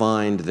 I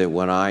find that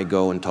when I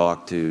go and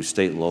talk to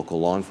state and local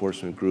law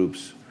enforcement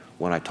groups,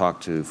 when I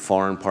talk to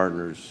foreign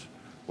partners,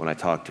 when I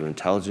talk to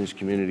intelligence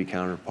community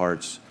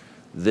counterparts,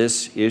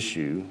 this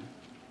issue,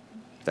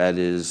 that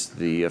is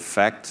the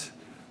effect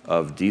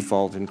of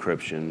default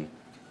encryption,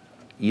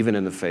 even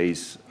in the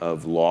face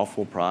of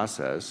lawful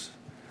process,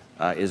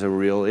 is a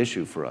real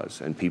issue for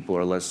us, and people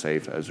are less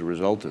safe as a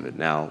result of it.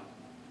 Now,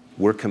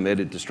 we're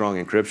committed to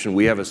strong encryption.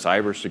 We have a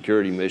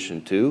cybersecurity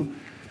mission too,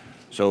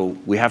 so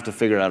we have to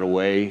figure out a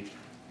way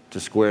to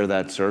square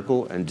that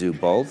circle and do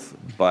both.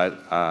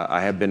 But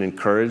I have been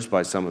encouraged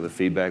by some of the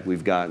feedback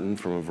we've gotten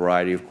from a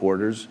variety of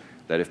quarters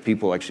that if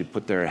people actually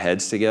put their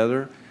heads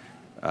together,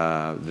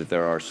 that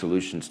there are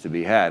solutions to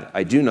be had.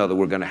 I do know that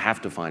we're going to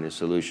have to find a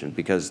solution,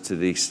 because to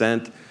the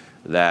extent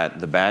that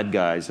the bad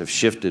guys have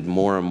shifted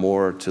more and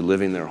more to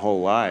living their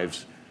whole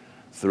lives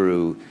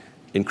through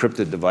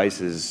encrypted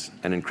devices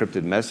and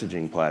encrypted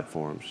messaging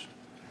platforms,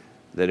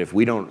 that if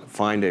we don't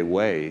find a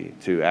way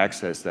to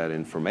access that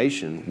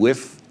information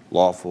with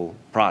lawful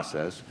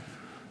process,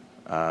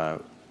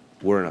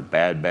 we're in a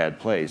bad, bad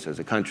place as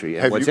a country.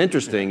 And what's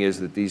interesting is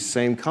that these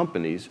same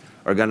companies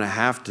are going to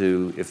have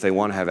to, if they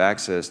want to have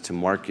access to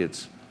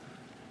markets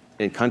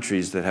in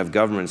countries that have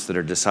governments that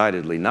are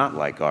decidedly not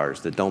like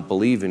ours, that don't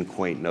believe in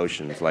quaint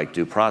notions like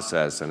due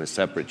process and a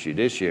separate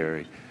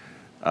judiciary,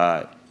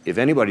 if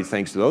anybody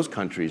thinks those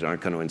countries aren't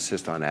going to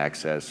insist on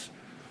access,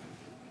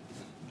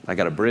 I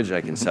got a bridge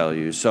I can sell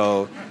you.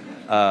 So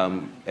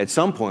at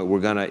some point,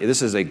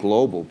 this is a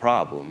global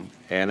problem.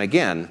 And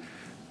again,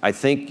 I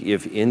think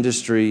if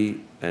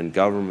industry and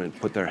government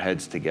put their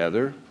heads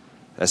together,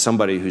 as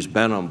somebody who's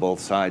been on both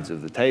sides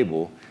of the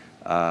table,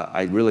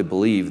 I really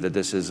believe that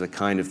this is the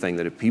kind of thing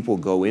that if people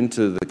go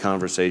into the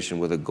conversation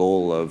with a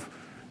goal of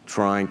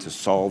trying to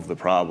solve the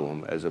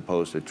problem as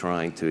opposed to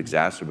trying to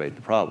exacerbate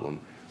the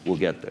problem, we'll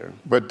get there.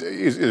 But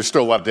there's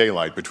still a lot of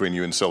daylight between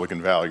you and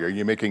Silicon Valley. Are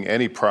you making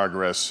any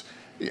progress?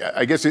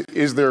 I guess,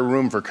 is there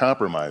room for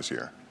compromise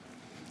here?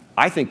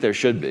 I think there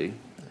should be.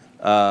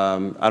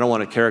 I don't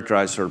want to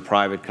characterize sort of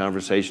private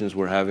conversations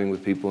we're having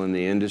with people in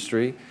the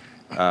industry.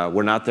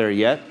 We're not there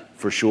yet,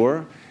 for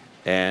sure.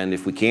 And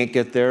if we can't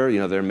get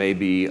there, there may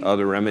be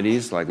other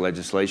remedies like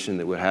legislation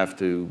that would have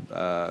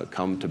to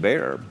come to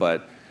bear.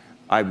 But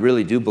I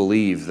really do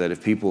believe that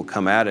if people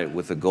come at it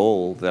with a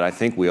goal that I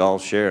think we all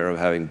share of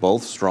having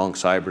both strong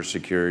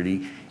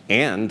cybersecurity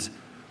and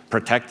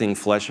protecting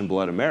flesh and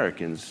blood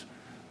Americans,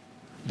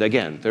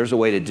 again, there's a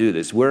way to do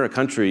this. We're a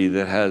country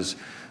that has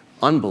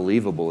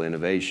unbelievable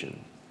innovation.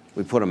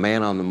 We put a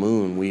man on the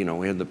moon.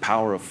 We have the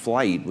power of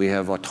flight. We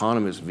have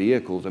autonomous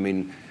vehicles. I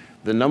mean,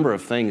 the number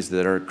of things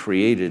that are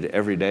created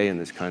every day in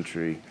this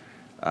country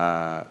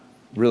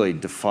really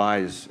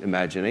defies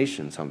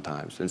imagination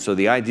sometimes. And so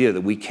the idea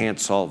that we can't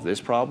solve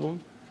this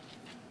problem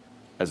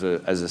as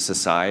a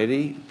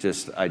society,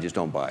 I just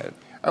don't buy it.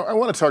 I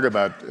want to talk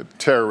about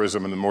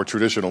terrorism in the more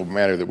traditional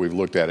manner that we've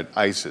looked at it,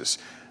 ISIS.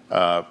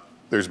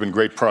 There's been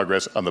great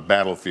progress on the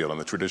battlefield, on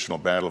the traditional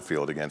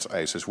battlefield against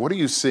ISIS. What are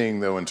you seeing,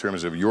 though, in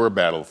terms of your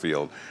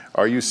battlefield?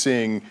 Are you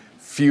seeing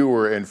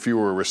fewer and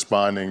fewer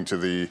responding to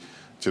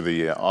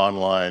the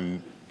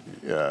online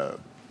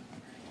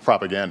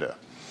propaganda?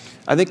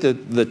 I think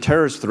that the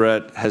terrorist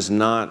threat has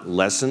not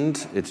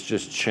lessened, it's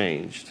just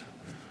changed.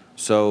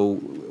 So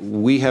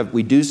we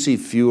do see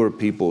fewer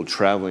people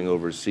traveling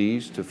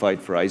overseas to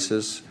fight for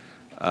ISIS.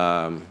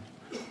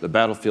 The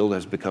battlefield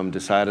has become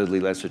decidedly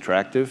less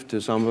attractive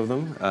to some of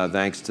them,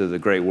 thanks to the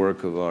great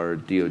work of our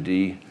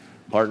DoD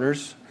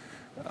partners.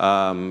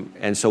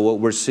 And so what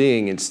we're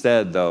seeing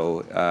instead,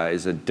 though,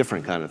 is a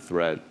different kind of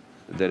threat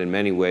that in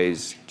many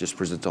ways just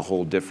presents a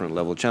whole different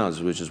level of challenge,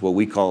 which is what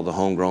we call the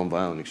homegrown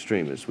violent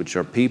extremists, which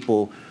are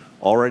people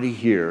already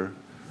here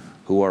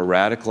who are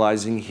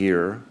radicalizing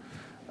here,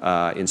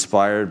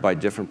 inspired by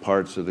different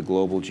parts of the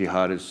global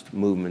jihadist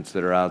movements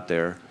that are out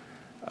there.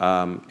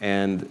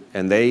 And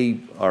they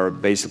are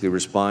basically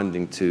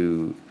responding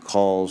to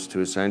calls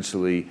to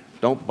essentially,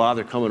 don't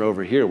bother coming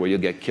over here where you'll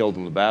get killed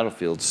on the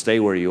battlefield,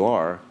 stay where you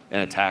are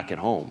and attack at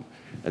home.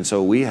 And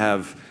so we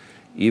have,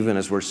 even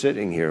as we're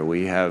sitting here,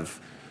 we have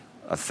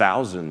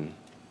 1,000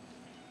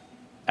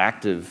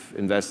 active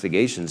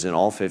investigations in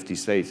all 50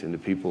 states into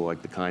people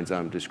like the kinds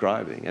I'm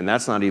describing. And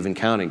that's not even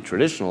counting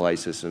traditional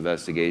ISIS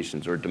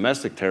investigations or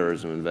domestic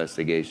terrorism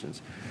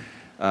investigations.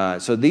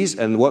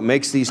 And what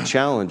makes these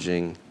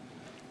challenging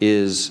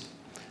is,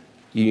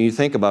 you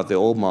think about the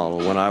old model.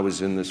 When I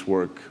was in this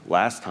work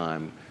last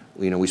time,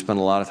 we spent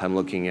a lot of time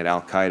looking at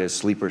Al-Qaeda's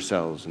sleeper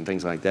cells and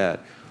things like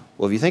that.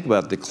 Well, if you think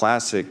about the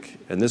classic,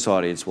 and this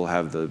audience will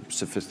have the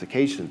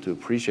sophistication to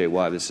appreciate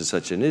why this is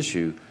such an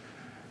issue,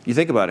 you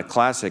think about a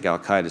classic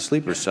Al-Qaeda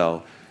sleeper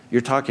cell,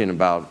 you're talking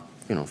about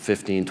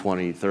 15,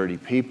 20, 30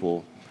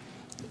 people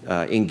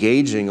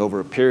engaging over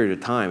a period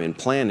of time in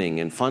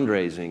planning and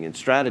fundraising and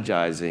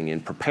strategizing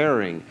and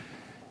preparing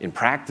and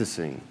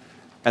practicing.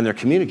 And they're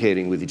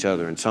communicating with each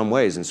other in some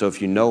ways. And so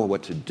if you know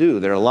what to do,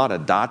 there are a lot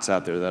of dots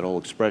out there, that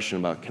old expression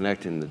about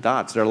connecting the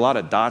dots. There are a lot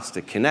of dots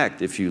to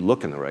connect if you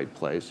look in the right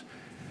place.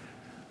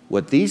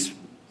 What these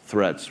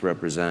threats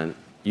represent,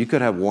 you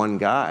could have one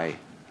guy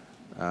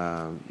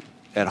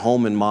at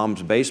home in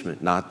mom's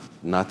basement, not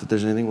that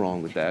there's anything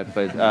wrong with that,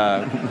 but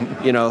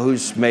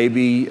who's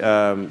maybe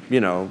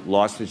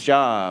lost his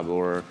job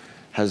or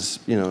has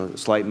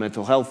slight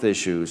mental health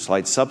issues,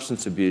 slight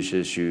substance abuse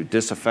issue,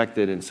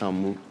 disaffected in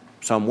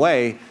some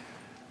way,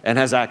 and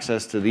has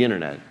access to the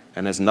internet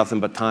and has nothing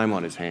but time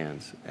on his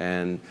hands.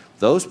 And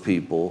those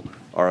people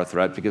are a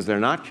threat because they're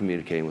not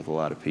communicating with a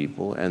lot of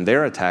people, and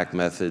their attack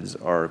methods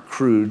are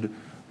crude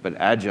but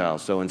agile.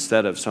 So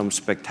instead of some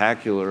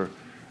spectacular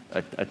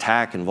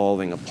attack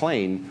involving a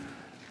plane,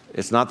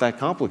 it's not that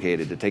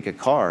complicated to take a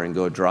car and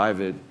go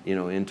drive it,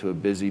 into a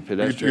busy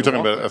pedestrian. You're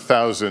talking about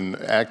 1,000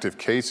 active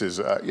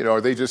cases.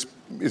 Are they just?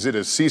 Is it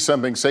a see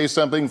something, say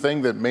something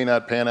thing that may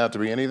not pan out to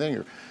be anything?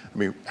 Or, I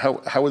mean, how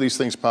are these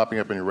things popping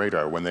up on your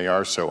radar when they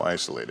are so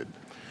isolated?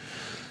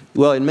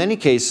 Well, in many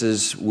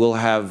cases, we'll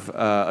have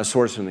a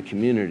source in the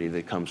community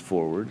that comes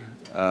forward.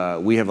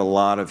 We have a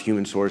lot of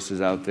human sources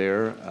out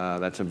there.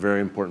 That's a very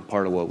important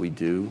part of what we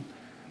do.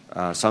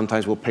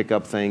 Sometimes we'll pick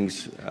up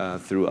things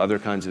through other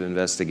kinds of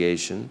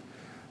investigation.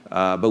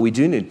 But we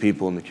do need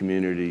people in the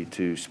community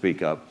to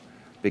speak up,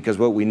 because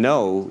what we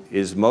know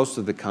is most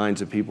of the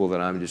kinds of people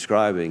that I'm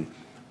describing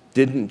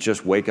didn't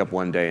just wake up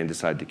one day and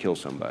decide to kill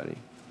somebody.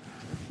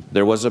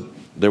 There was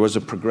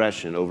a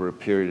progression over a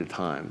period of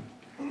time.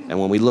 And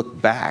when we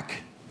look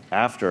back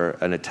after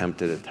an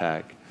attempted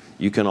attack,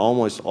 you can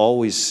almost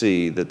always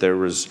see that there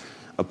was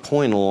a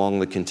point along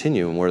the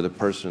continuum where the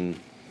person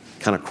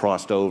kind of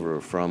crossed over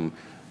from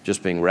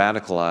just being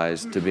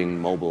radicalized to being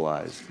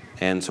mobilized.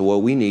 And so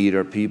what we need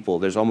are people,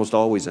 there's almost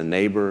always a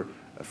neighbor,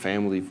 a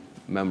family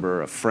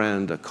member, a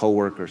friend, a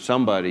coworker,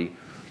 somebody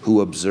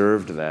who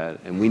observed that.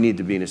 And we need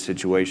to be in a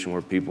situation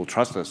where people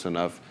trust us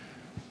enough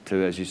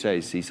to, as you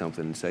say, see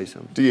something and say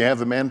something. Do you have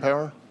the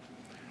manpower?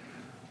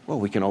 Well,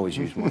 we can always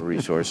use more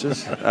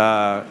resources.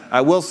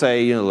 I will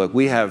say, look,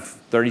 we have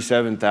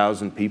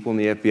 37,000 people in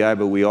the FBI,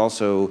 but we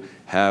also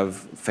have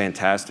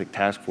fantastic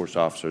task force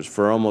officers.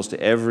 For almost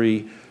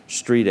every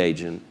street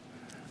agent,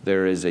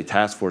 there is a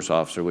task force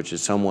officer, which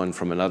is someone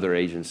from another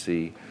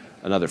agency,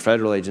 another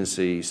federal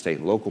agency, state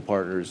and local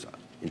partners,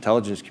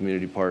 intelligence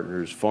community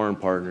partners, foreign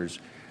partners,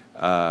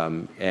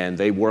 and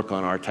they work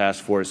on our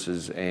task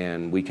forces,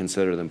 and we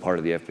consider them part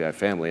of the FBI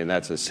family, and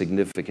that's a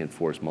significant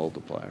force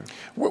multiplier.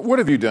 What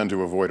have you done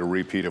to avoid a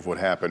repeat of what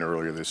happened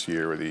earlier this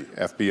year, where the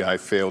FBI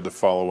failed to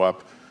follow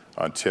up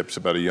on tips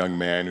about a young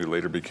man who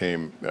later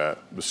became the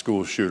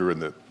school shooter in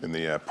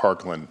the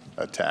Parkland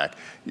attack?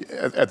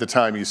 At the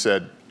time, you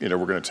said, we're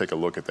going to take a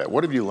look at that.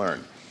 What have you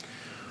learned?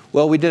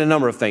 Well, we did a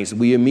number of things.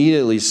 We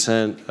immediately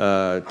sent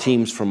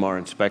teams from our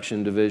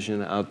inspection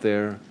division out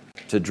there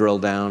to drill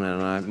down,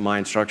 and my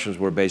instructions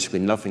were basically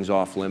nothing's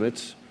off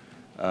limits.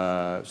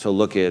 So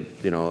look at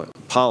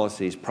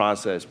policies,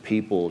 process,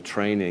 people,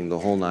 training, the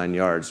whole 9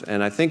 yards.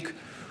 And I think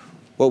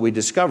what we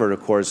discovered,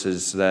 of course,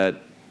 is that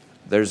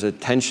there's a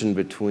tension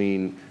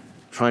between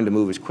trying to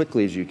move as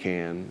quickly as you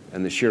can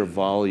and the sheer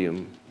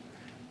volume,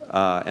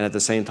 and at the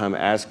same time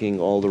asking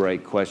all the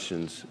right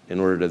questions in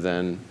order to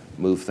then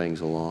move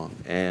things along.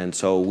 And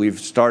so we've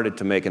started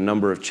to make a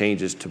number of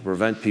changes to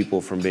prevent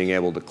people from being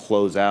able to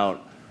close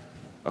out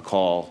a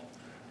call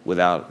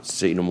without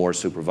more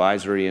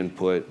supervisory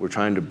input. We're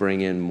trying to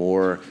bring in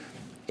more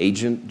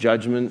agent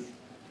judgment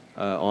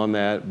on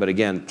that. But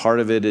again, part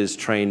of it is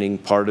training,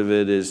 part of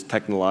it is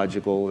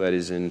technological. That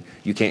is,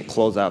 you can't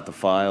close out the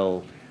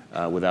file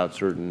without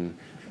certain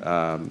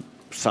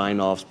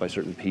sign-offs by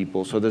certain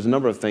people. So there's a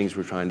number of things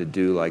we're trying to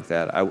do like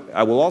that.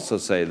 I will also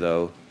say,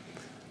 though,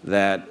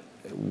 that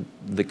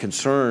the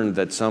concern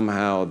that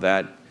somehow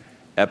that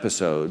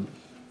episode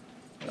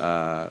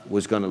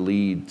was going to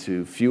lead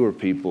to fewer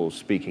people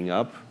speaking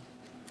up,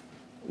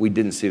 we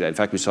didn't see that. In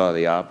fact, we saw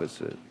the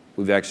opposite.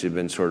 We've actually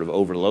been sort of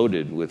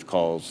overloaded with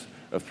calls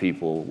of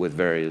people with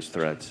various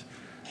threats.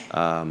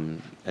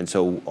 And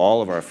so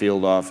all of our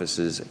field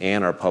offices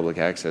and our public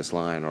access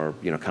line are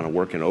kind of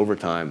working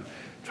overtime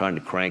trying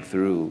to crank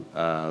through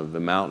the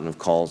mountain of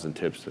calls and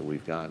tips that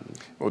we've gotten.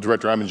 Well,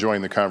 Director, I'm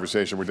enjoying the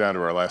conversation. We're down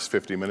to our last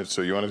 50 minutes,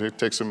 so you want to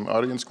take some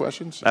audience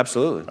questions?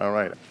 Absolutely. All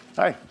right.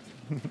 Hi.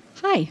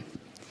 Hi.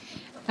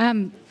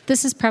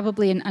 This is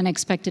probably an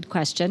unexpected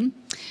question.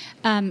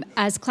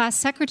 As class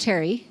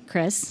secretary,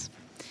 Chris,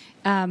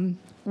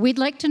 we'd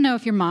like to know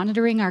if you're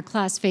monitoring our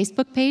class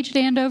Facebook page at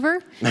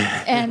Andover.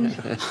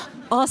 And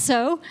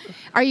also,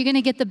 are you going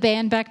to get the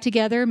band back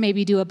together,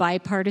 maybe do a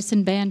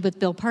bipartisan band with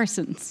Bill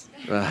Parsons?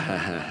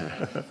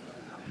 Well,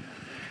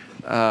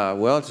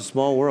 it's a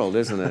small world,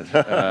 isn't it?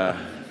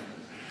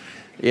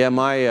 Yeah,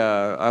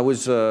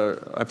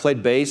 I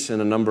played bass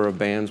in a number of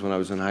bands when I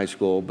was in high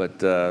school, but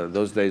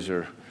those days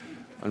are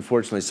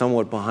unfortunately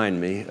somewhat behind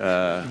me.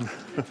 But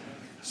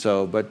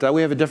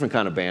we have a different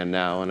kind of band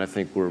now, and I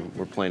think we're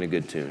playing a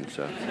good tune.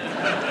 So.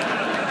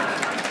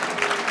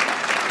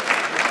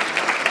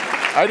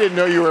 I didn't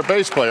know you were a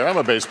bass player. I'm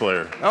a bass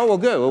player. Oh, well,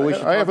 good. Well, we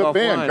should I have a talk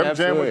band. offline. Come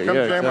jam with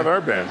Absolutely.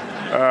 our band.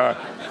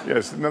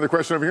 Yes, another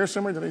question over here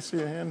somewhere. Did I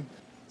see a hand?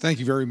 Thank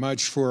you very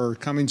much for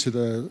coming to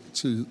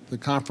the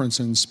conference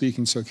and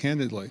speaking so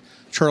candidly.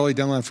 Charlie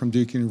Dunlap from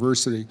Duke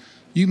University.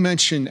 You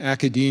mentioned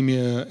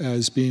academia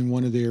as being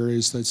one of the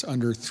areas that's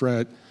under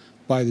threat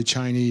by the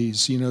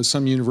Chinese. You know,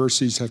 some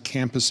universities have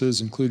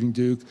campuses, including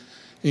Duke,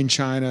 in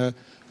China.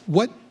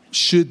 What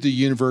should the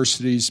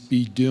universities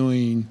be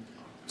doing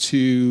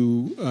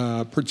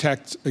to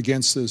protect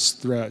against this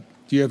threat?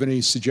 Do you have any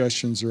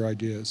suggestions or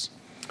ideas?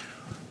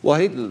 Well,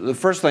 I think the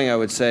first thing I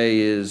would say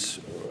is,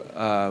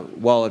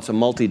 while it's a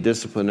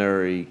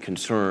multidisciplinary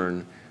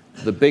concern,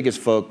 the biggest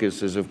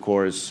focus is, of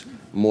course,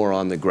 more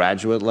on the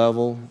graduate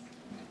level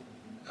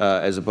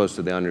as opposed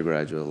to the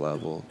undergraduate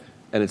level.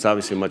 And it's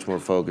obviously much more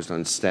focused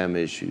on STEM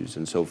issues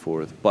and so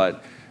forth.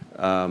 But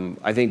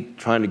I think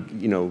trying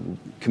to,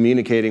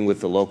 communicating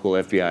with the local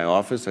FBI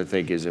office, I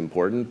think, is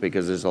important,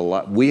 because there's a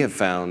lot we have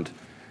found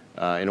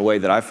in a way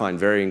that I find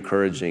very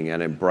encouraging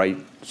and a bright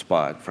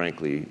spot,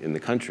 frankly, in the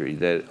country,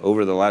 that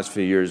over the last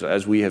few years,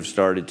 as we have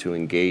started to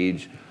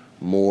engage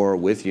more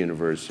with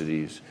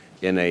universities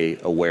in a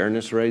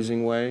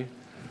awareness-raising way,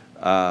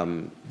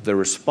 the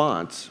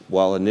response,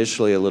 while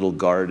initially a little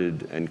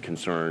guarded and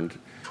concerned,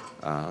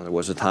 there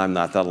was a time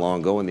not that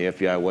long ago when the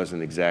FBI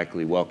wasn't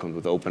exactly welcomed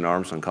with open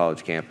arms on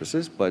college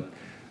campuses, but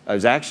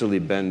it's actually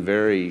been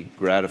very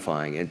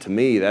gratifying. And to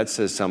me, that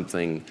says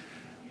something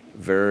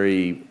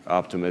very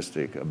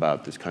optimistic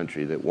about this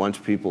country, that once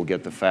people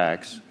get the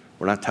facts,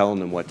 we're not telling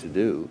them what to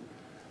do.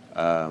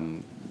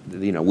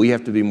 We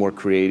have to be more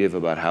creative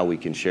about how we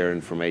can share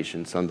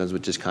information, sometimes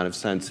which is kind of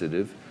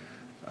sensitive.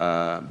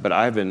 But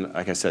I've been,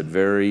 like I said,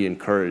 very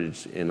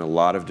encouraged in a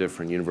lot of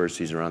different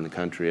universities around the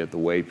country at the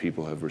way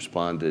people have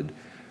responded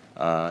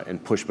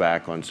and pushed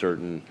back on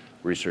certain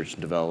research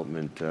and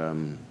development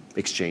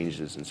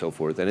exchanges and so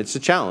forth. And it's a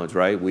challenge,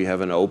 right? We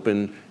have an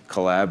open,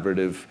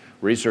 collaborative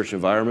research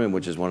environment,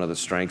 which is one of the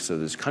strengths of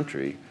this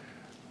country.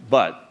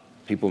 But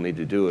people need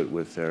to do it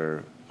with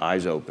their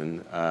eyes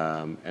open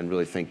and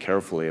really think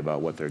carefully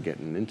about what they're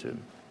getting into.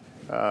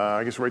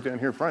 I guess right down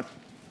here front.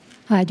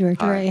 Hi,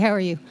 Director Wray. How are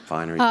you?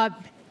 Fine.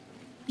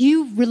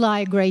 You rely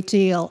a great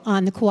deal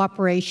on the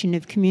cooperation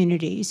of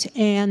communities.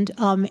 And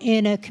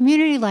in a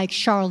community like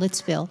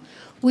Charlottesville,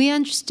 we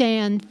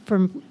understand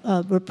from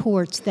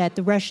reports that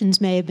the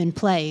Russians may have been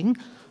playing,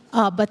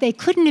 but they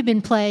couldn't have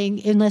been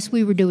playing unless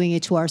we were doing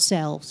it to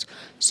ourselves.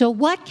 So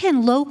what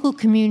can local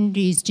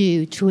communities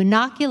do to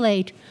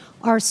inoculate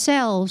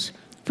ourselves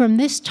from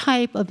this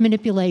type of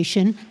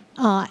manipulation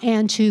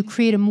and to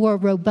create a more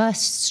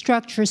robust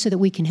structure so that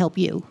we can help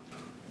you?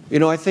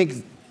 I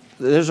think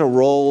there's a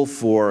role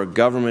for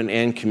government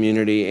and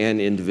community and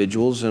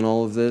individuals in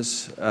all of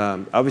this.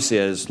 Obviously,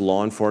 as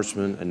law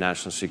enforcement and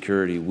national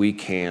security, we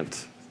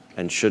can't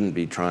and shouldn't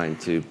be trying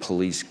to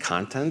police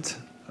content.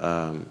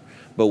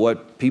 But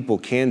what people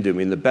can do,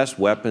 the best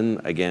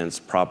weapon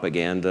against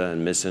propaganda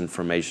and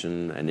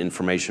misinformation and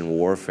information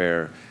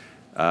warfare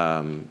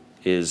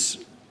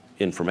is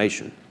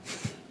information.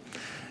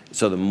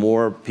 So the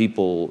more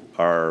people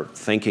are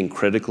thinking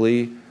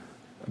critically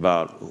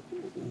about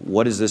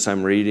what is this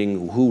I'm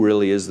reading, who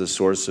really is the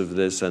source of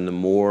this, and the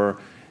more,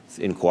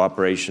 in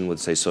cooperation with,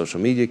 say, social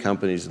media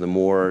companies, the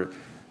more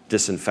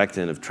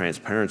disinfectant of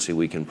transparency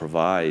we can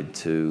provide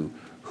to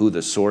who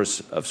the source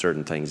of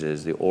certain things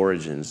is, the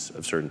origins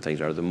of certain things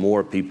are, the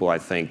more people, I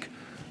think,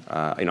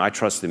 I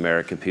trust the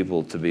American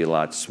people to be a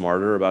lot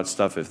smarter about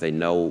stuff if they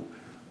know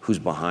who's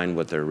behind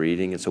what they're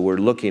reading. And so we're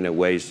looking at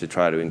ways to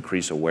try to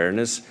increase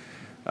awareness.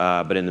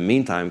 But in the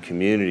meantime,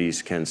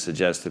 communities can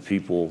suggest to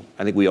people,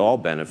 I think we all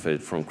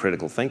benefit from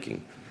critical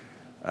thinking.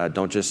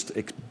 Don't just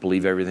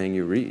believe everything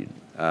you read.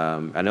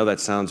 I know that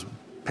sounds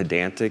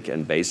pedantic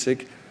and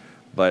basic,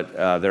 but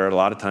there are a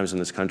lot of times in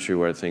this country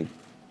where I think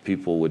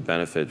people would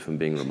benefit from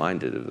being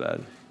reminded of that.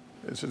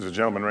 This is a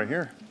gentleman right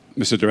here.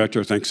 Mr.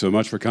 Director, thanks so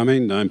much for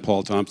coming. I'm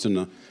Paul Thompson,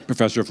 a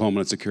professor of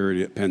Homeland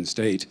Security at Penn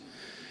State.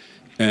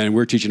 And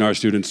we're teaching our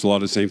students a lot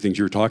of the same things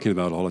you're talking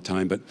about all the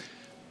time. But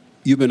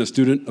you've been a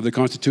student of the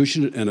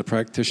Constitution and a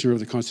practitioner of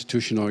the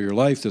Constitution all your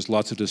life. There's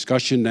lots of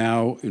discussion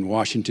now in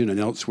Washington and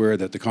elsewhere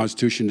that the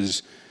Constitution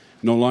is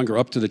no longer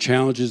up to the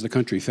challenges the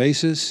country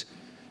faces.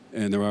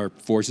 And there are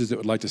forces that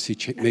would like to see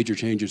major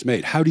changes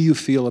made. How do you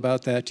feel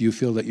about that? Do you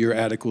feel that you're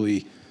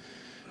adequately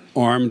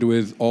armed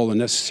with all the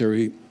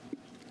necessary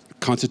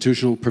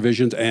constitutional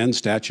provisions and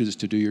statutes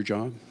to do your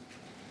job?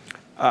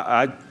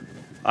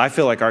 I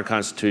feel like our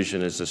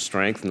Constitution is a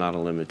strength, not a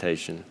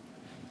limitation.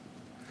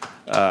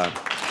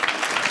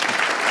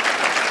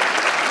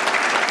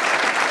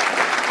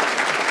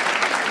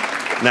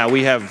 Now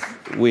we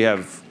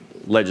have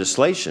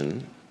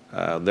legislation.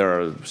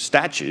 There are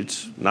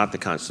statutes, not the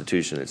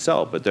Constitution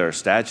itself, but there are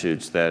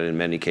statutes that in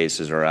many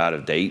cases are out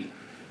of date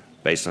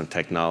based on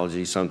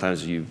technology.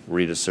 Sometimes you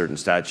read a certain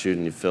statute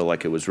and you feel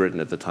like it was written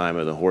at the time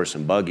of the horse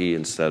and buggy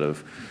instead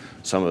of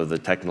some of the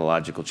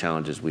technological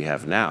challenges we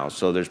have now.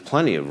 So there's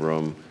plenty of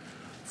room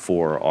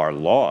for our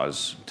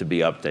laws to be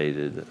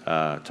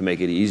updated to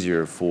make it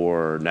easier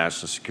for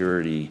national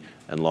security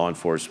and law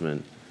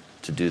enforcement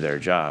to do their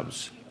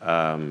jobs.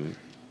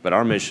 But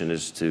our mission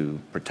is to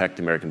protect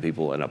the American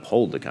people and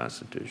uphold the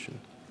Constitution.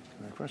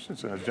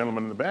 questions?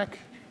 Gentleman in the back.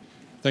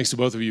 Thanks to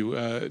both of you.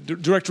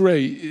 Director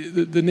Wray,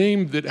 the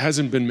name that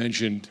hasn't been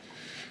mentioned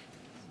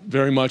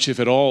very much, if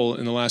at all,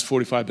 in the last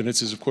 45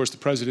 minutes is, of course, the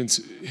President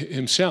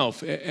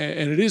himself.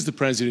 And it is the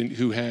President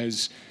who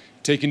has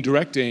taken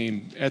direct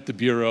aim at the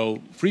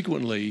Bureau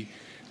frequently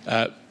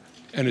and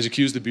has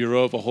accused the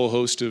Bureau of a whole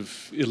host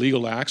of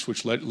illegal acts,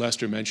 which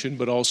Lester mentioned,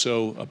 but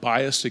also a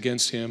bias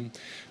against him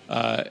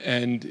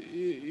and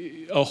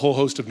a whole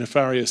host of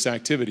nefarious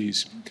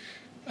activities.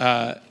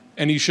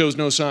 And he shows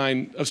no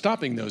sign of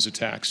stopping those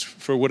attacks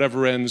for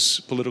whatever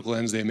political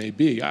ends they may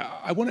be.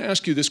 I want to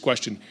ask you this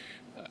question.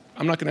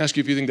 I'm not going to ask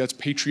you if you think that's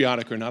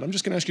patriotic or not. I'm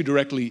just going to ask you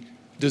directly,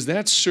 does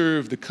that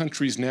serve the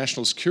country's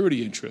national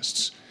security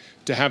interests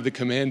to have the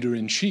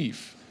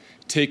Commander-in-Chief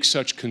take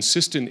such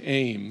consistent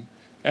aim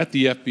at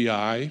the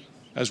FBI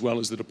as well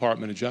as the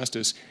Department of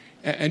Justice?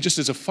 And just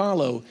as a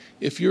follow,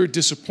 if you're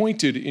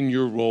disappointed in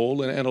your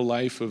role and a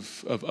life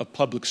of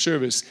public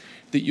service,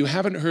 that you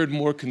haven't heard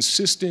more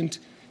consistent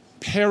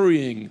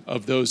parrying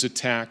of those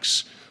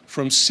attacks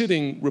from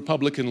sitting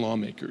Republican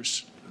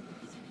lawmakers?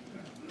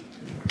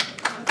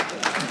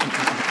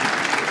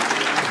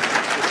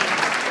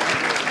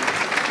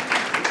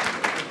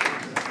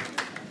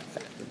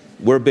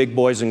 We're big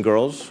boys and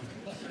girls.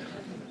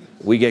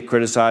 We get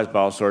criticized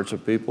by all sorts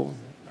of people.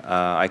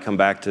 I come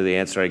back to the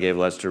answer I gave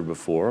Lester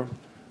before,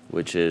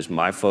 which is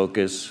my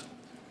focus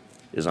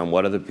is on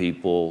what other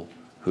people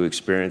who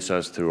experience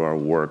us through our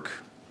work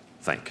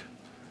think.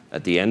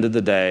 At the end of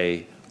the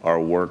day, our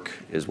work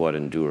is what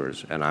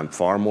endures, and I'm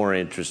far more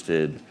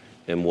interested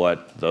in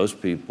what those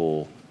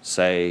people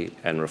say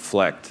and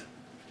reflect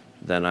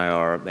than I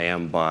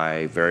am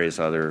by various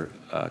other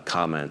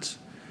comments.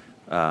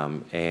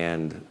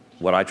 And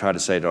what I try to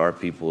say to our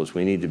people is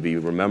we need to be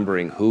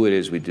remembering who it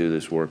is we do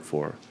this work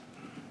for.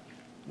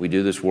 We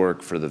do this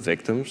work for the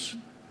victims,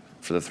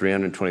 for the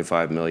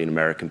 325 million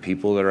American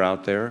people that are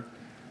out there.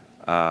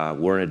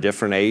 We're in a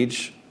different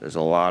age. There's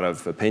a lot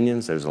of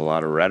opinions. There's a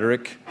lot of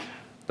rhetoric.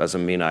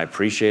 Doesn't mean I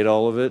appreciate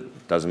all of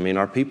it. Doesn't mean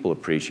our people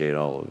appreciate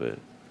all of it.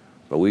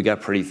 But we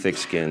got pretty thick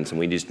skins, and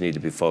we just need to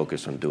be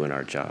focused on doing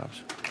our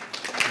jobs.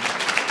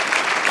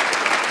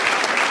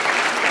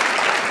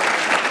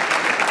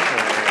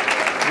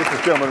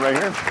 This gentleman right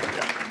here.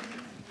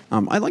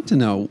 I'd like to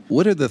know,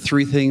 what are the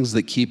 3 things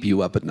that keep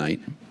you up at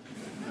night?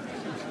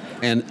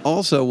 And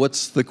also,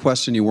 what's the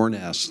question you weren't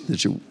asked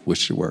that you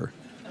wish you were?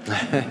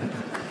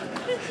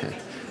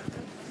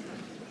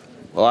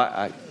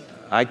 Well,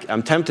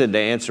 I'm tempted to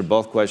answer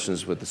both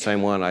questions with the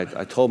same one.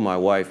 I told my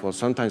wife, well,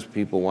 sometimes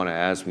people want to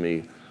ask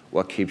me,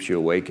 what keeps you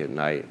awake at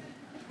night?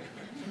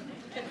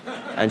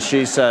 And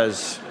she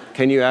says,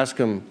 can you ask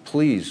them,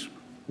 please,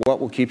 what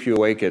will keep you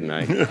awake at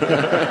night?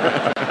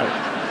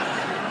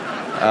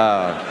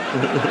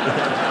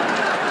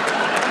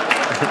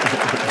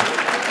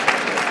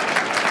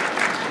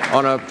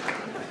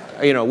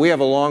 We have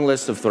a long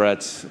list of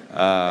threats.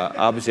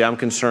 Obviously, I'm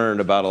concerned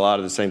about a lot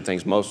of the same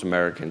things most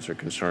Americans are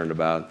concerned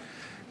about.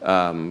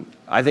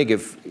 I think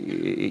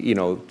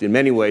in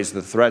many ways,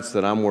 the threats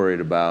that I'm worried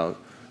about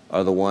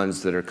are the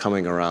ones that are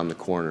coming around the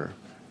corner.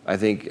 I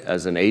think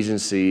as an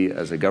agency,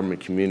 as a government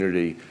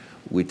community,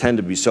 we tend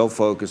to be so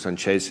focused on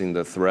chasing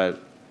the threat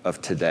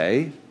of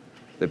today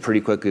that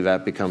pretty quickly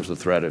that becomes the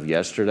threat of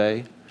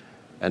yesterday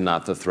and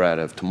not the threat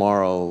of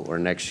tomorrow or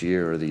next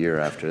year or the year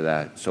after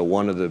that. So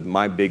one of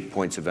my big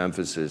points of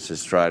emphasis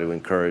is try to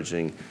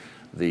encouraging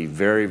the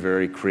very,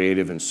 very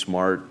creative and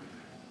smart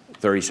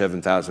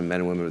 37,000 men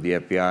and women of the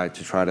FBI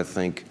to try to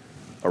think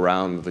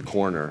around the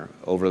corner,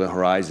 over the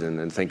horizon,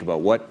 and think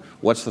about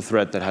what's the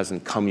threat that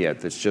hasn't come yet,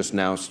 that's just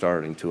now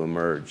starting to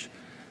emerge.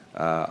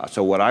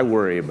 So what I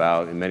worry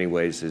about in many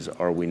ways is,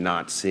 are we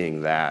not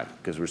seeing that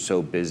because we're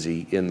so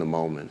busy in the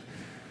moment?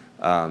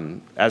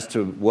 As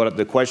to what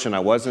the question I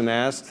wasn't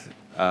asked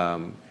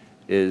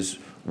is,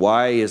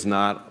 why is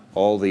not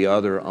all the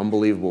other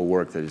unbelievable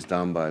work that is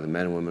done by the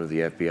men and women of the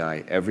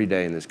FBI every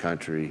day in this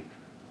country,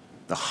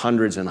 the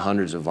hundreds and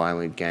hundreds of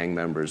violent gang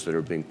members that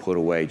are being put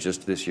away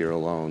just this year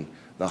alone,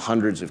 the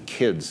hundreds of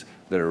kids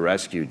that are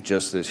rescued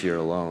just this year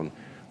alone,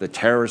 the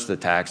terrorist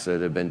attacks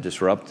that have been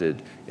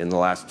disrupted in the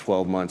last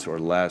 12 months or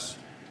less,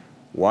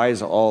 why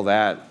is all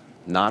that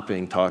not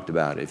being talked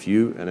about? If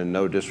you, and in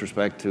no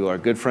disrespect to our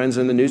good friends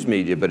in the news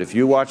media, but if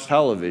you watch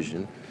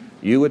television,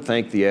 you would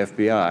think the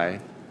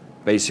FBI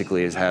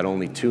basically has had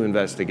only 2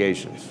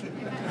 investigations,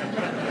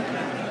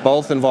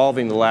 both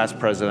involving the last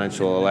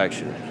presidential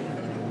election.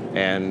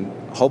 And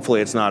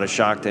hopefully it's not a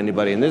shock to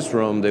anybody in this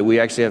room that we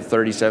actually have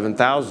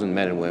 37,000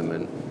 men and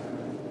women,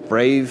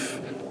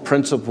 brave,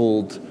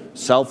 principled,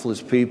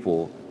 selfless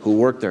people who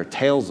work their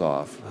tails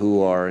off,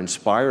 who are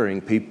inspiring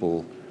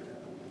people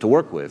to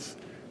work with.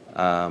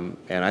 And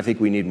I think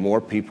we need more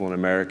people in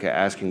America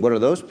asking, what are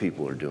those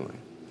people are doing?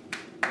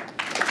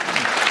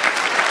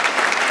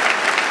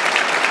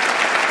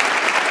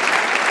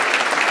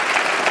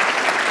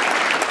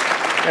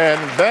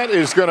 And that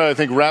is going to, I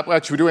think, wrap.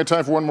 Actually, do we have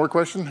time for one more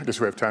question? I guess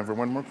we have time for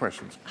one more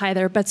question. Hi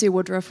there, Betsy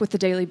Woodruff with the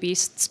Daily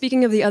Beast.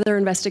 Speaking of the other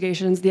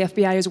investigations the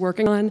FBI is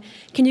working on,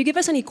 can you give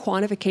us any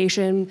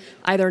quantification,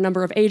 either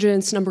number of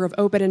agents, number of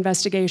open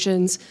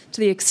investigations,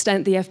 to the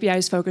extent the FBI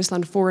is focused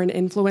on foreign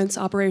influence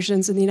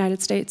operations in the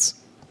United States?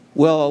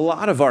 Well, a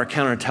lot of our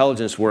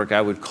counterintelligence work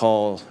I would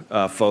call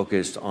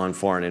focused on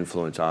foreign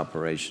influence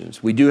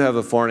operations. We do have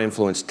a foreign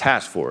influence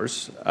task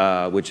force,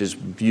 which is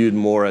viewed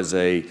more as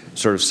a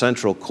sort of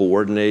central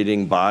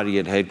coordinating body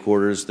at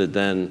headquarters that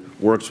then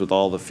works with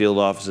all the field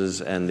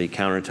offices and the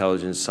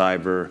counterintelligence,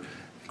 cyber,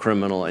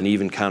 criminal, and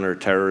even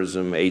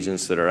counterterrorism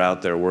agents that are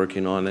out there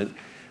working on it.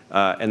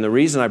 And the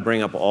reason I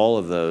bring up all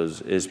of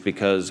those is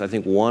because I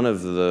think one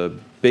of the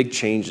big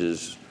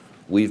changes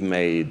we've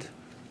made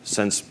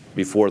since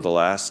before the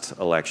last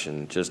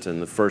election, just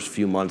in the first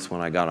few months when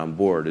I got on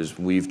board, is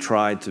we've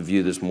tried to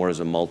view this more as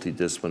a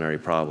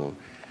multidisciplinary problem.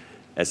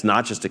 It's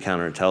not just a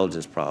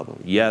counterintelligence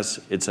problem. Yes,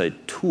 it's a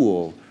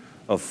tool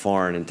of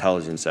foreign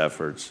intelligence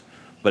efforts,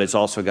 but it's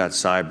also got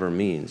cyber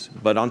means.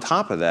 But on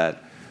top of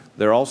that,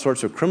 there are all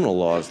sorts of criminal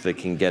laws that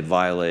can get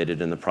violated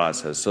in the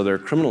process. So there are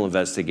criminal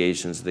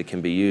investigations that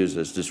can be used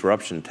as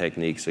disruption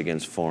techniques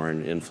against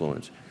foreign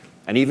influence.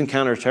 And even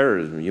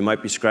counterterrorism. You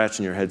might be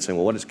scratching your head saying,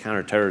 well, what does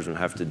counterterrorism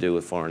have to do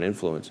with foreign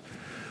influence?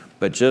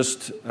 But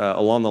just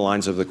along the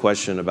lines of the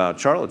question about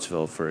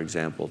Charlottesville, for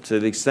example, to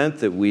the extent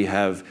that we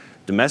have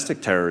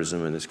domestic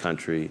terrorism in this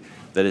country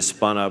that is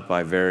spun up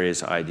by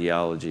various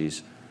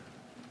ideologies,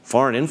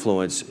 foreign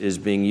influence is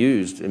being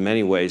used in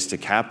many ways to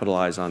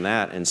capitalize on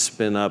that and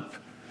spin up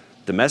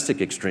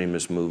domestic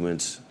extremist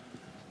movements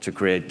to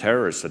create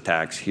terrorist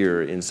attacks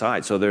here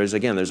inside. So there's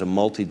a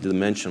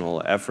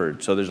multi-dimensional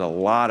effort. So there's a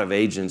lot of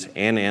agents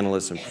and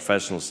analysts and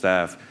professional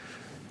staff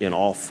in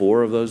all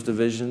four of those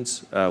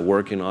divisions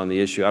working on the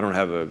issue. I don't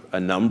have a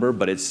number,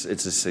 but it's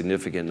a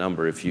significant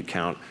number if you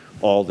count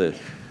all the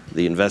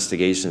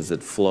investigations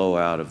that flow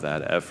out of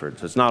that effort.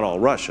 So it's not all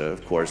Russia,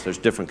 of course. There's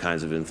different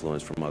kinds of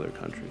influence from other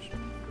countries.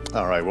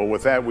 All right, well,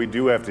 with that, we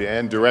do have to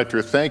end.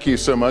 Director, thank you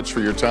so much for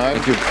your time.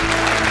 Thank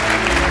you.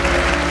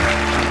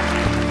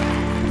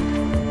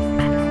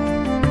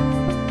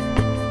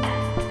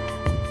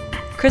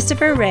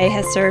 Christopher Wray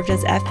has served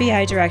as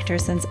FBI Director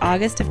since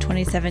August of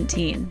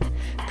 2017.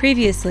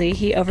 Previously,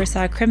 he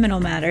oversaw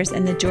criminal matters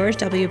in the George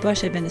W.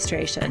 Bush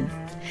administration.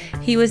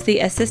 He was the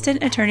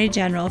Assistant Attorney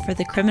General for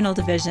the Criminal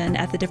Division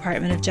at the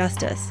Department of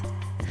Justice.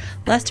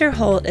 Lester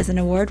Holt is an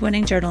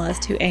award-winning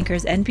journalist who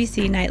anchors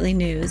NBC Nightly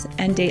News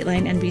and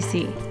Dateline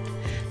NBC.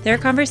 Their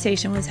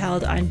conversation was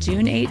held on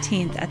June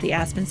 18th at the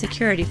Aspen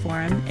Security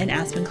Forum in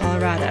Aspen,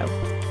 Colorado.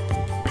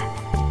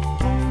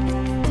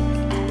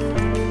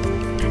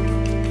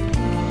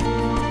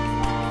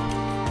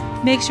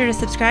 Make sure to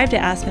subscribe to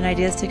Aspen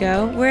Ideas to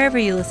Go wherever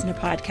you listen to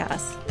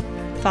podcasts.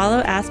 Follow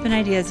Aspen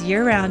Ideas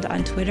year-round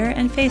on Twitter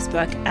and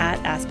Facebook at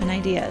Aspen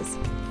Ideas.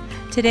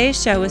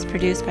 Today's show was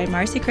produced by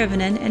Marcy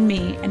Krivonen and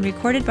me and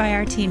recorded by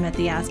our team at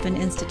the Aspen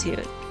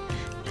Institute.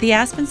 The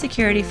Aspen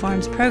Security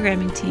Forum's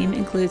programming team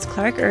includes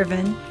Clark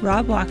Irvin,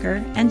 Rob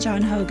Walker, and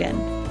John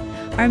Hogan.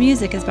 Our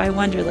music is by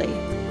Wonderly.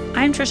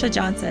 I'm Trisha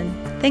Johnson.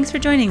 Thanks for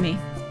joining me.